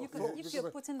give us your thoughts. If you're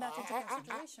putting that into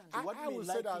consideration. What may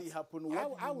likely happen,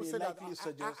 what you may likely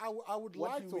suggest. I would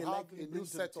like to have a new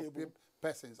set of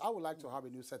persons. I would like to have a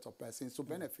new set of persons to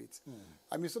benefit.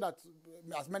 I mean, so that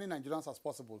as many Nigerians as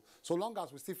possible, so long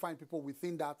as we still find people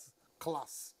within that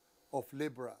class of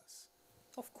laborers.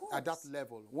 Of course. At that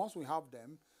level. Once we have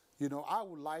them, I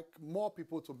would like more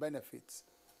people to benefit.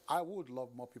 I would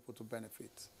love more people to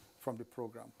benefit from the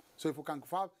program. So if we can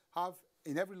have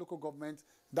in every local government,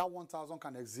 that 1,000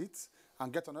 can exit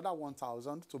and get another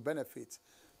 1,000 to benefit.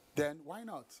 then why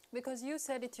not? Because you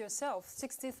said it yourself,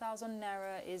 60,000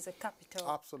 naira is a capital.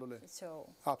 Absolutely. So,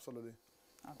 absolutely.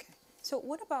 okay. So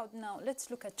what about now, let's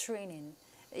look at training.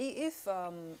 If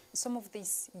some of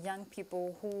these young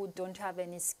people who don't have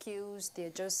any skills, they're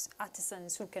just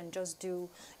artisans who can just do,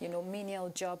 you know, menial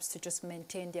jobs to just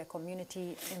maintain their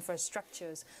community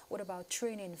infrastructures, what about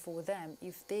training for them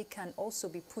if they can also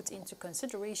be put into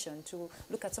consideration to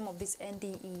look at some of these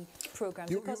NDE programs?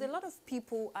 Because a lot of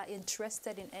people are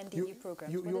interested in NDE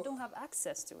programs, but they don't have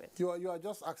access to it. You are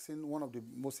just asking one of the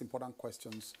most important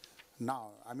questions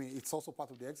now. I mean, it's also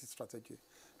part of the exit strategy.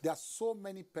 There are so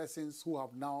many persons who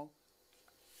have now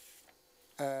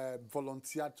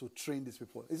volunteered to train these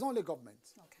people. It's not only government.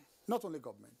 Okay. Not only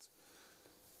government.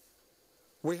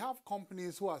 We have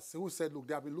companies who said, look,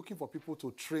 they have been looking for people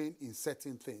to train in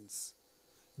certain things.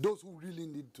 Those who really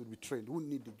need to be trained, who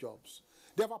need the jobs.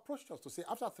 They have approached us to say,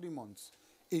 after 3 months,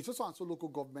 in so and so local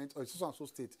government or in so and so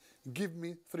state, give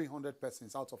me 300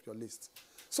 persons out of your list.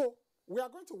 So we are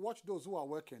going to watch those who are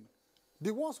working.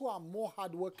 The ones who are more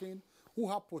hardworking, who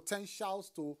have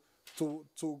potentials to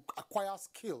acquire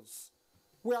skills.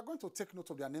 We are going to take note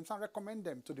of their names and recommend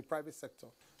them to the private sector,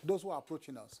 those who are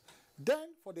approaching us. Then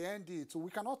for the NDE, we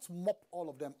cannot mop all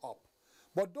of them up.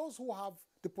 But those who have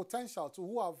the potential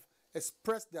who have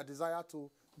expressed their desire to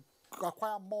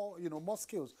acquire more, more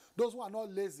skills, those who are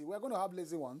not lazy, we're going to have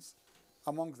lazy ones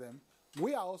amongst them.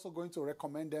 We are also going to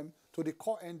recommend them to the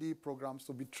core NDE programs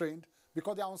to be trained,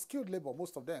 because they are unskilled labor,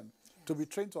 most of them, to be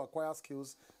trained to acquire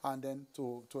skills and then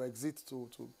to exit, to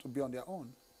be on their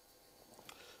own.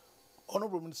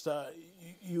 Honorable Minister,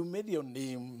 you made your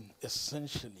name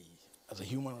essentially as a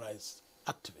human rights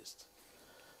activist.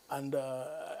 And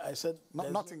I said...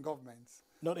 Not in government.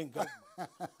 Not in government.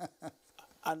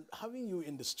 And having you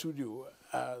in the studio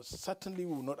certainly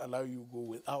will not allow you to go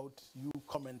without you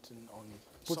commenting on...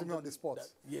 Putting me on the spot.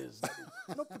 Yes.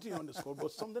 Not putting you on the spot,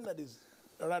 but something that is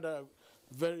rather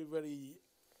very, very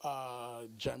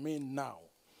germane now.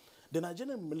 The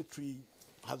Nigerian military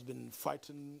has been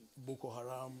fighting Boko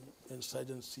Haram,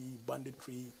 insurgency,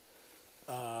 banditry,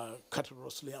 cattle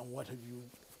rustling, and what have you,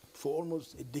 for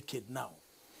almost a decade now.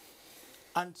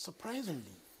 And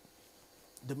surprisingly,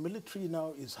 the military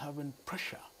now is having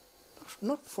pressure,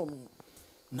 not from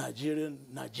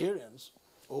Nigerians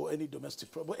or any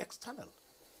domestic problem, but external.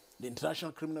 The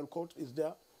International Criminal Court is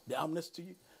there, the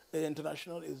Amnesty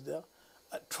International is there,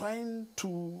 trying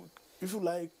to, if you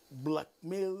like,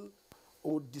 blackmail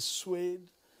or dissuade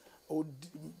or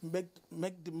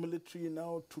make the military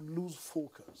now to lose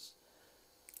focus.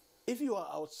 If you are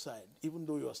outside, even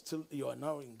though you are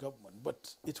now in government,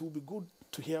 but it will be good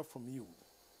to hear from you.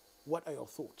 What are your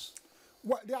thoughts?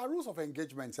 Well, there are rules of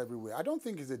engagement everywhere. I don't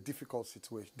think it's a difficult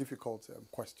situation,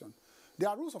 question. There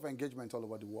are rules of engagement all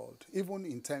over the world, even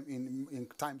in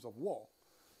times of war.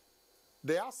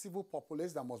 There are civil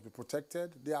populace that must be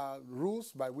protected. There are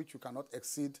rules by which you cannot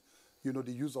exceed,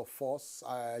 the use of force.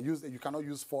 You cannot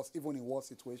use force even in war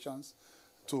situations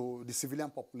to the civilian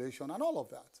population and all of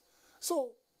that. So,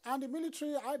 and the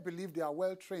military, I believe they are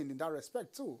well trained in that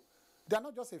respect too. They are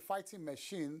not just a fighting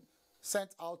machine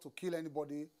sent out to kill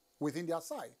anybody within their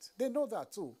sight. They know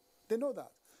that too. They know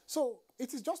that. So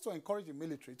it is just to encourage the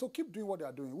military to keep doing what they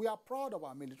are doing. We are proud of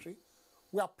our military.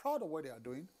 We are proud of what they are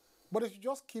doing. But they should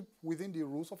just keep within the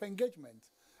rules of engagement.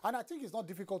 And I think it's not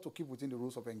difficult to keep within the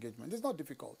rules of engagement. It's not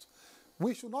difficult.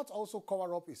 We should not also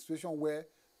cover up a situation where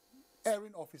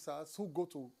erring officers who go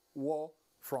to war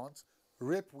front,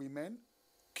 rape women,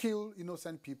 kill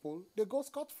innocent people, they go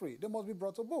scot-free. They must be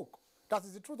brought to book. That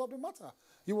is the truth of the matter.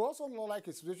 You will also not like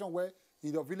a situation where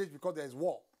in your village, because there is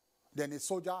war, then a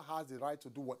soldier has the right to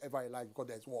do whatever he likes because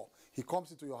there is war. He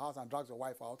comes into your house and drags your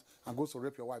wife out and goes to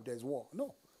rape your wife. There is war.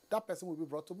 No. That person will be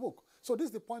brought to book. So this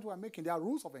is the point we're making. There are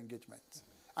rules of engagement.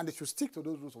 And they should stick to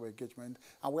those rules of engagement.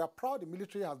 And we are proud the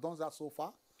military has done that so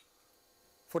far.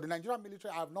 For the Nigerian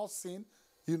military, I have not seen,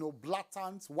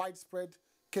 blatant, widespread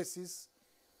cases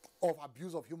of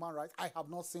abuse of human rights. I have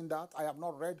not seen that. I have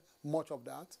not read much of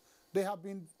that. They have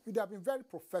been very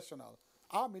professional.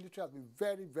 Our military has been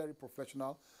very, very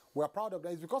professional. We are proud of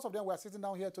them. It's because of them we are sitting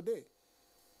down here today.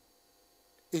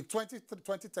 In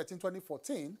 2013,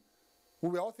 2014, we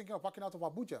were all thinking of packing out of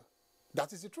Abuja.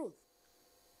 That is the truth.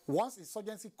 Once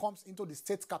insurgency comes into the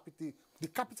state capital, the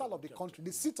capital of the country,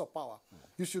 the seat of power,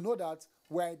 you should know that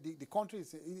where the country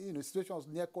is in a situation of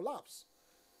near collapse.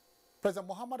 President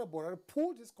Muhammadu Buhari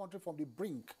pulled this country from the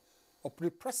brink of the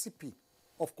precipice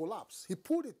of collapse. He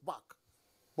pulled it back.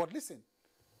 But listen,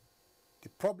 the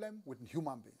problem with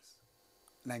human beings,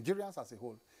 Nigerians as a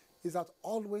whole, is that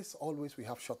always we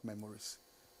have short memories.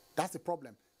 That's the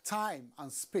problem. Time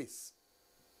and space,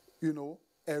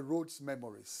 erodes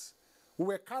memories. We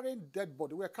were carrying dead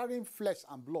body, we were carrying flesh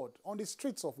and blood on the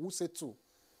streets of Wuse 2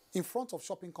 in front of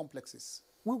shopping complexes.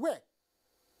 We were.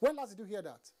 When last did you hear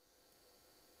that?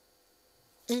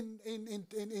 In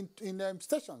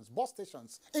stations, bus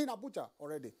stations, in Abuja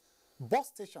already, bus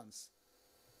stations.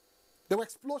 There were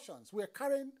explosions. We were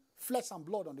carrying flesh and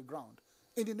blood on the ground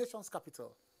in the nation's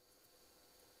capital.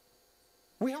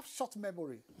 We have short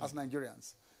memory as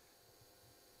Nigerians.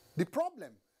 The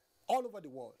problem all over the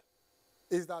world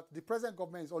is that the present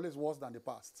government is always worse than the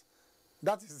past.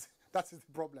 That is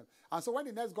the problem. And so when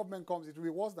the next government comes, it will be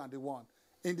worse than the one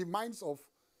in the minds of,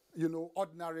 you know,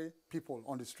 ordinary people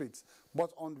on the streets.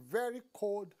 But on very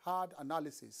cold, hard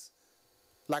analysis,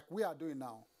 like we are doing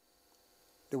now,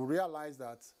 they will realize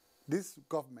that this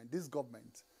government,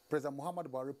 President Muhammad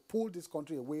Buhari, pulled this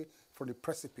country away from the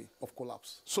precipice of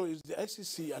collapse. So is the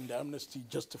ICC and the amnesty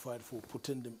justified for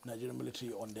putting the Nigerian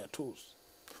military on their toes?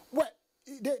 Well,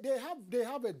 they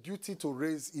have a duty to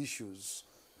raise issues.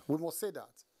 We must say that.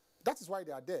 That is why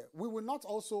they are there. We will not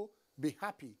also be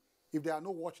happy if there are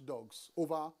no watchdogs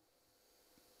over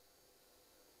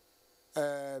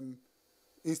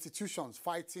institutions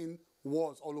fighting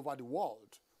wars all over the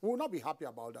world. We will not be happy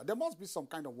about that. There must be some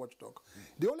kind of watchdog.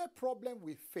 The only problem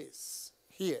we face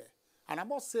here, and I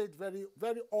must say it very,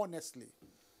 very honestly,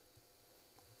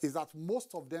 is that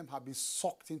most of them have been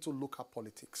sucked into local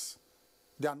politics.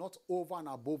 They are not over and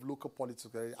above local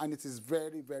politics, and it is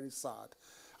very, very sad.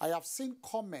 I have seen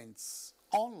comments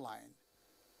online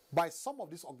by some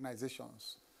of these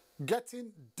organizations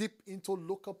getting deep into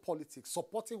local politics,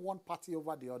 supporting one party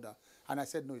over the other, and I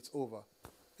said, no, it's over.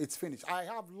 It's finished. I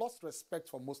have lost respect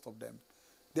for most of them.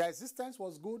 Their existence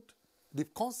was good. The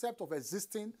concept of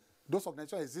existing, those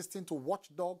organizations existing to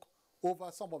watchdog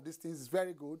over some of these things is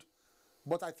very good.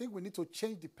 But I think we need to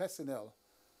change the personnel.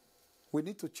 We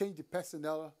need to change the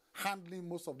personnel handling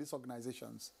most of these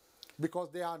organizations because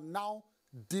they are now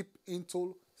deep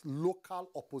into local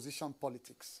opposition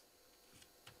politics.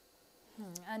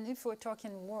 And if we're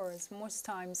talking wars, most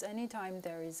times, anytime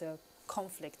there is a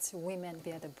conflict, women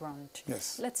bear the brunt.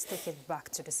 Yes. Let's take it back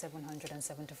to the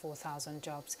 774,000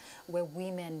 jobs where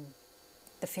women,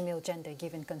 the female gender,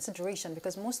 given consideration,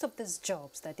 because most of these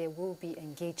jobs that they will be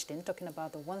engaged in, talking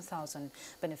about the 1,000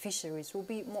 beneficiaries, will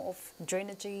be more of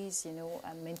drainages, you know,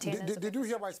 and maintenance. Did you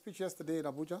hear my speech yesterday in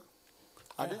Abuja?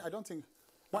 Yeah. I don't think.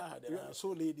 There are so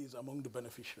ladies among the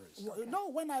beneficiaries. Okay. No,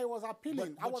 when I was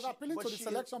appealing, I was appealing to the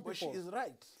selection people. But she is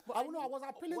right. I was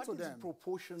appealing to them. What is the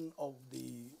proportion of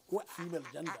the female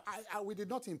gender? We did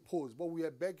not impose, but we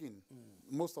were begging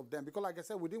most of them. Because like I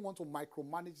said, we didn't want to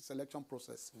micromanage the selection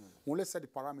process. We only set the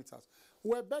parameters.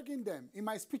 We were begging them. In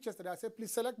my speech yesterday, I said,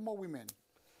 please select more women.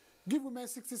 Give women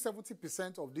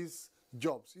 60-70% of these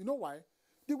jobs. You know why?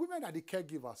 The women are the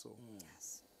caregivers. So.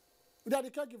 Yes. They are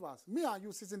the caregivers. Me and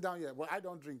you sitting down here, well, I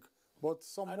don't drink. But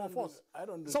some of us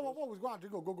will go and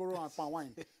drink ogogoro and palm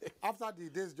wine after the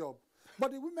day's job.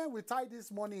 But the women will tie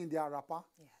this money in their wrapper.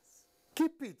 Yes.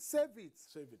 Keep it, save it.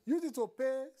 Save it. Use it to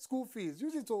pay school fees.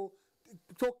 Use it to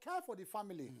care for the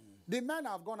family. The men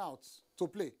have gone out to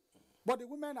play. But the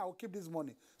women will keep this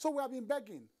money. So we have been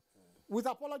begging. With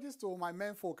apologies to my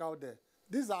men folk out there,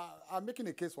 I'm making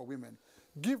a case for women.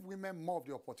 Give women more of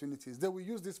the opportunities. They will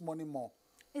use this money more.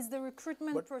 Is the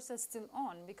recruitment process still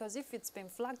on? Because if it's been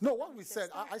flagged... No, what we said,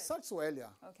 I said so earlier,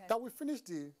 that we finished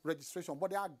the registration, but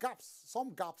there are gaps,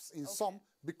 some gaps in some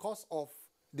because of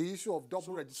the issue of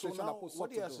double registration. So now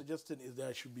what you are suggesting is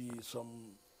there should be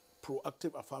some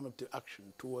proactive affirmative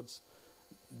action towards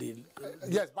the...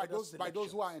 yes, by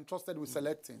those who are entrusted with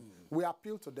selecting. We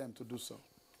appeal to them to do so.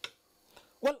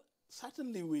 Well,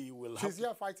 certainly we will have... She's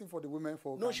here fighting for the women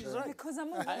folk. No, she's right. Because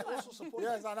I'm I also support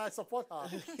yes, and I support her.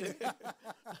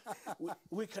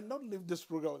 we cannot leave this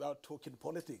program without talking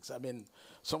politics. I mean,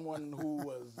 someone who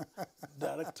was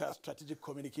Director of Strategic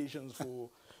Communications for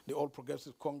the All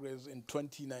Progressive Congress in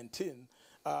 2019,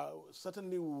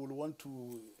 certainly we will want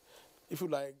to, if you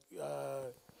like,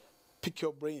 pick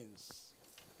your brains,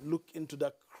 look into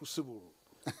that crucible.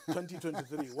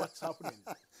 2023, what's happening?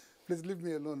 Please leave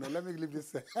me alone. Let me leave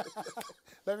this.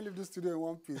 Let me leave this studio in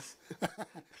one piece.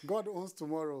 God owns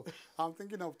tomorrow. I'm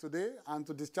thinking of today and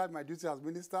to discharge my duty as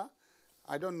minister.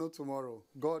 I don't know tomorrow.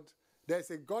 God,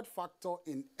 there's a God factor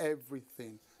in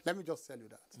everything. Let me just tell you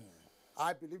that.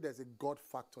 I believe there's a God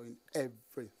factor in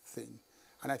everything.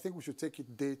 And I think we should take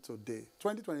it day to day.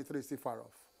 2023 is still far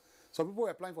off. Some people were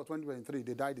applying for 2023.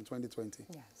 They died in 2020.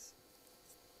 Yes.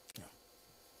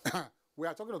 Yeah. We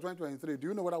are talking of 2023. Do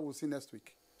you know what I will see next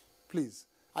week? Please,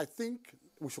 I think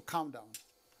we should calm down.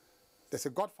 There's a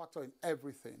God factor in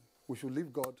everything. We should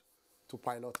leave God to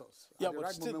pilot us. Yeah, At the but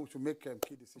right still, moment, we should make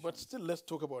key decisions. But still, let's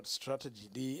talk about strategy.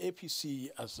 The APC,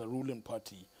 as a ruling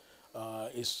party,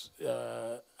 is,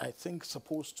 I think,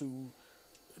 supposed to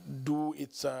do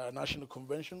its national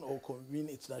convention or convene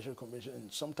its national convention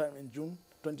sometime in June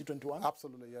 2021?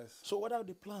 Absolutely, yes. So what are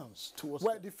the plans towards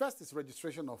Well, that? the first is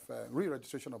registration of,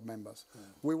 re-registration of members.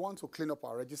 We want to clean up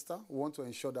our register. We want to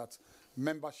ensure that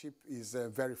membership is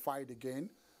verified again.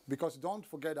 Because don't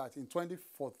forget that in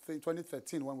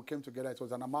 2013, when we came together, it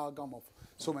was an amalgam of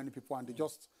so many people, and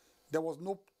there was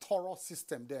no thorough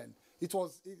system then.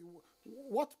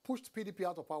 What pushed PDP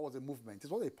out of power was a movement.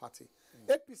 It was a party.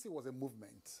 APC was a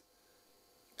movement.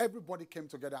 Everybody came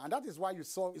together, and that is why you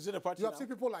saw. Is it a party You have now? seen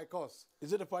people like us.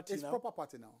 Is it a party It's now? proper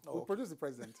party now. Oh, We okay. produced the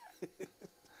president.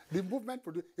 The movement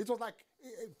produced. It was like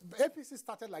APC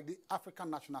started like the African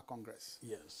National Congress.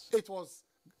 Yes. It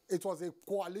was a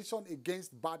coalition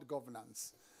against bad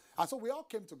governance. And so we all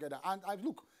came together. And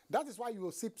look, that is why you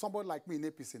will see somebody like me in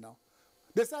APC now.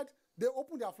 They said they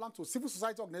opened their flank to civil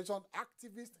society organization,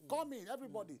 activists, come in,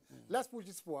 everybody. Let's push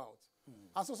this people out.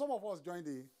 And so some of us joined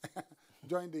the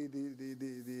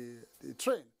the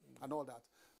train and all that.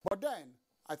 But then,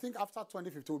 I think after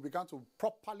 2015, we began to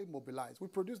properly mobilize. We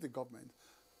produced the government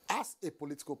as a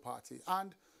political party.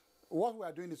 And what we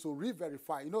are doing is to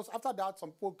re-verify. You know, after that,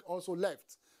 some people also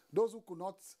left. Those who could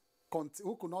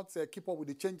not keep up with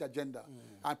the change agenda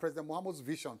and President Muhammad's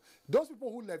vision. Those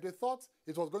people who left, they thought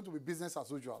it was going to be business as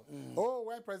usual. Oh,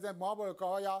 when President Muhammad will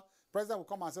come, President will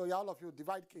come and say, oh, yeah, all of you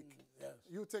divide cake. Yes.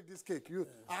 You take this cake.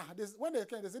 When they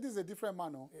came, they said, this is a different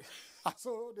man. No? And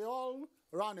so they all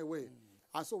ran away.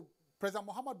 And so President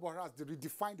Muhammad Buhari has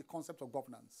redefined the concept of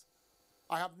governance.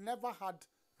 I have never had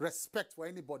respect for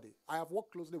anybody. I have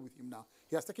worked closely with him now.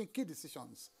 He has taken key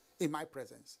decisions in my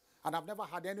presence. And I've never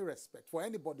had any respect for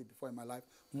anybody before in my life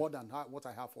more than what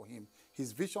I have for him.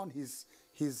 His vision,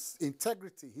 his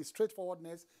integrity, his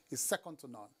straightforwardness is second to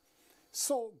none.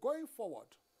 So going forward,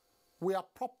 we are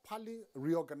properly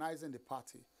reorganizing the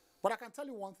party. But I can tell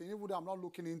you one thing, even though I'm not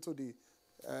looking into the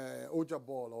Abuja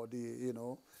ball or the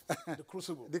The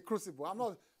crucible. the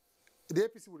crucible. The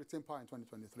APC will retain power in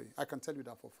 2023. I can tell you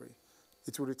that for free.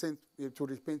 It will retain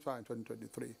power in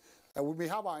 2023. We may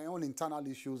have our own internal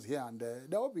issues here and there.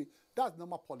 That's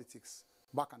normal politics,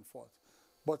 back and forth.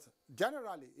 But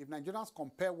generally, if Nigerians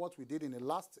compare what we did in the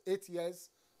last 8 years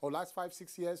or last 5,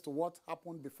 6 years to what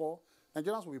happened before,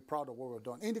 Nigerians will be proud of what we've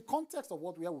done. In the context of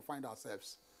where we find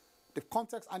ourselves, the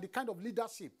context and the kind of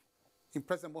leadership in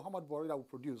President Muhammad Buhari that we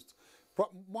produced.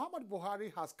 Muhammad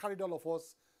Buhari has carried all of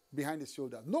us behind his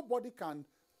shoulders. Nobody can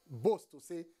boast to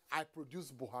say, I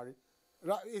produced Buhari.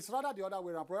 It's rather the other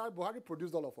way around. Buhari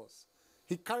produced all of us.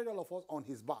 He carried all of us on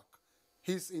his back.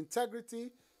 His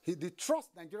integrity, the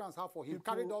trust Nigerians have for him,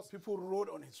 carried us. People rode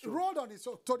on his shoulder. Rode on his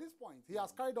shoulder to this point. He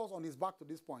has carried us on his back to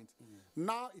this point.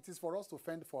 Now it is for us to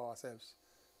fend for ourselves.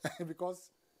 Because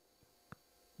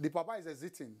the Baba is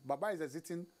exiting. Baba is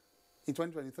exiting in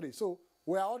 2023. So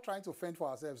we are all trying to fend for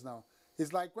ourselves now.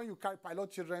 It's like when you carry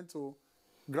pilot children to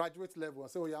graduate level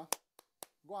and say, oh yeah,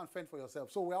 go and fend for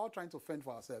yourself. So we're all trying to fend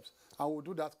for ourselves, and we'll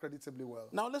do that creditably well.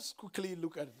 Now let's quickly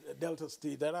look at Delta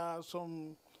State. There are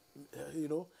some,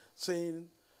 saying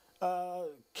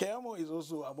Kemo is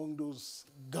also among those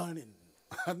gunning.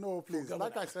 No, please.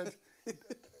 Like I said,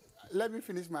 let me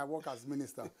finish my work as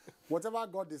minister. Whatever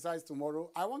God decides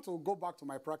tomorrow, I want to go back to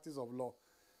my practice of law.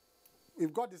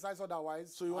 If God decides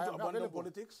otherwise, So you want to abandon available.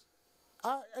 politics?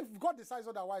 If God decides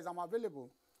otherwise, I'm available.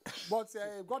 But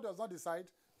if God does not decide,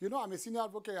 I'm a senior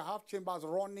advocate. I have chambers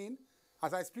running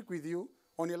as I speak with you.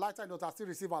 On a lighter note, I still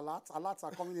receive alerts. Alerts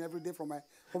are coming in every day from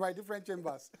my different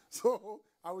chambers. So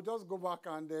I will just go back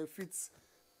and fit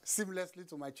seamlessly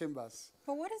to my chambers.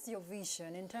 But what is your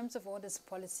vision in terms of all these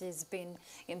policies being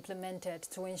implemented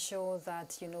to ensure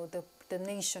that, the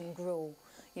nation grow?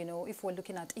 If we're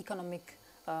looking at economic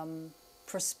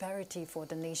prosperity for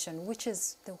the nation, which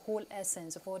is the whole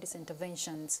essence of all these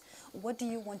interventions, what do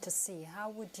you want to see? How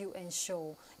would you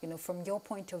ensure, from your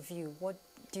point of view, what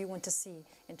do you want to see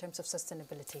in terms of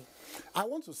sustainability? I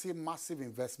want to see massive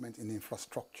investment in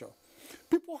infrastructure.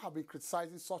 People have been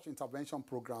criticizing such intervention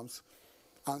programs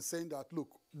and saying that, look,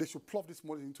 they should plug this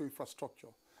money into infrastructure.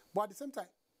 But at the same time,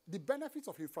 the benefits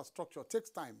of infrastructure takes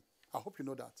time. I hope you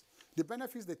know that. The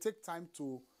benefits, they take time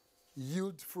to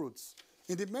yield fruits.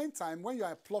 In the meantime, when you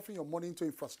are ploughing your money into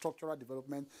infrastructural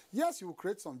development, yes, you will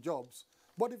create some jobs,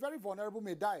 but the very vulnerable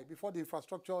may die before the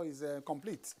infrastructure is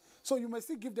complete. So you may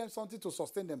still give them something to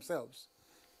sustain themselves.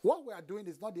 What we are doing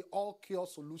is not the all-cure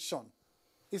solution.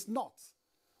 It's not.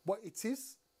 But it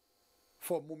is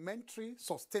for momentary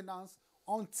sustenance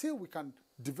until we can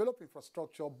develop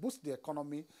infrastructure, boost the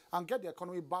economy, and get the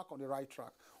economy back on the right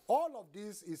track. All of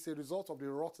this is a result of the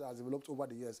rot that has developed over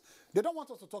the years. They don't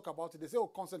want us to talk about it. They say, oh,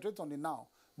 concentrate on the now.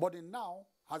 But the now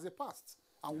has a past,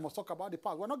 and we must talk about the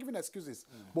past. We're not giving excuses,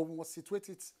 but we must situate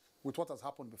it with what has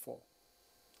happened before.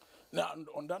 Now,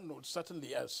 on that note,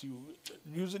 certainly, as you,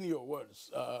 using your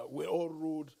words, we all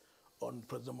rode on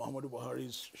President Muhammadu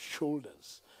Buhari's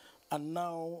shoulders, and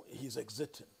now he's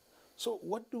exiting. So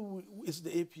what is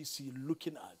the APC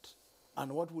looking at,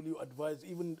 and what will you advise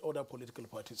even other political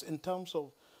parties in terms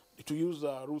of, to use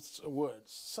Ruth's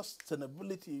words,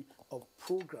 sustainability of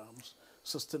programs,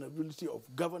 sustainability of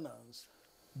governance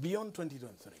beyond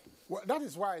 2023? Well, that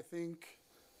is why I think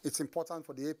it's important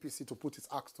for the APC to put its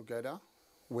acts together.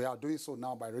 We are doing so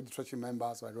now by registering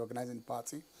members, by reorganizing the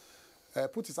party.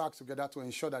 Put its acts together to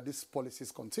ensure that these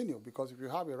policies continue, because if you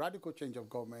have a radical change of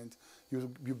government,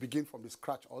 you begin from the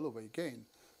scratch all over again.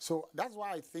 So that's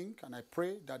why I think, and I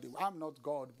pray that I'm not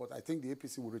God, but I think the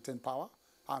APC will retain power.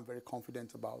 I'm very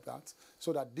confident about that,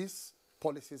 so that these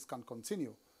policies can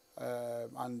continue.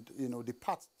 And, you know, the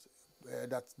path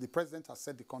that the president has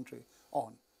set the country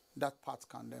on, that path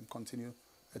can then continue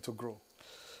to grow.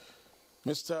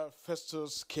 Mr.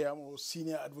 Festus Keyamo,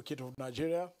 Senior Advocate of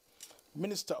Nigeria,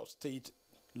 Minister of State,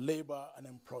 Labor and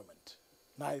Employment.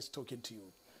 Nice talking to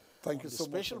you. Thank you so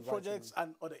much. Special projects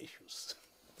and other issues.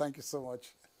 Thank you so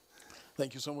much.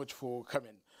 Thank you so much for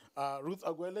coming. Ruth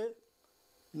Agwele,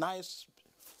 nice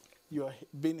you have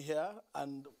been here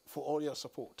and for all your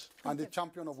support. And the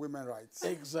champion of women's rights.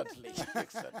 Exactly.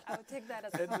 Exactly. I'll take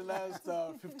that as In the last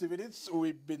 50 minutes,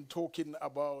 we've been talking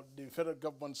about the federal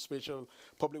government's special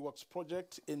public works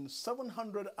project in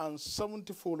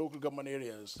 774 local government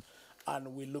areas.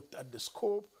 And we looked at the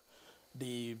scope,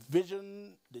 the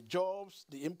vision, the jobs,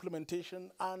 the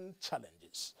implementation, and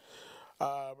challenges.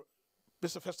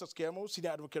 Mr. Festus Keyamo,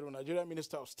 Senior Advocate of Nigeria,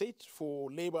 Minister of State for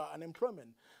Labor and Employment,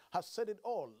 has said it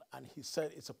all, and he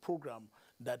said it's a program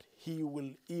that he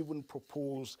will even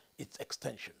propose its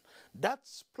extension.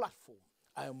 That's Platform.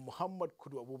 I am Muhammad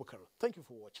Kudu Abubakar. Thank you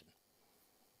for watching.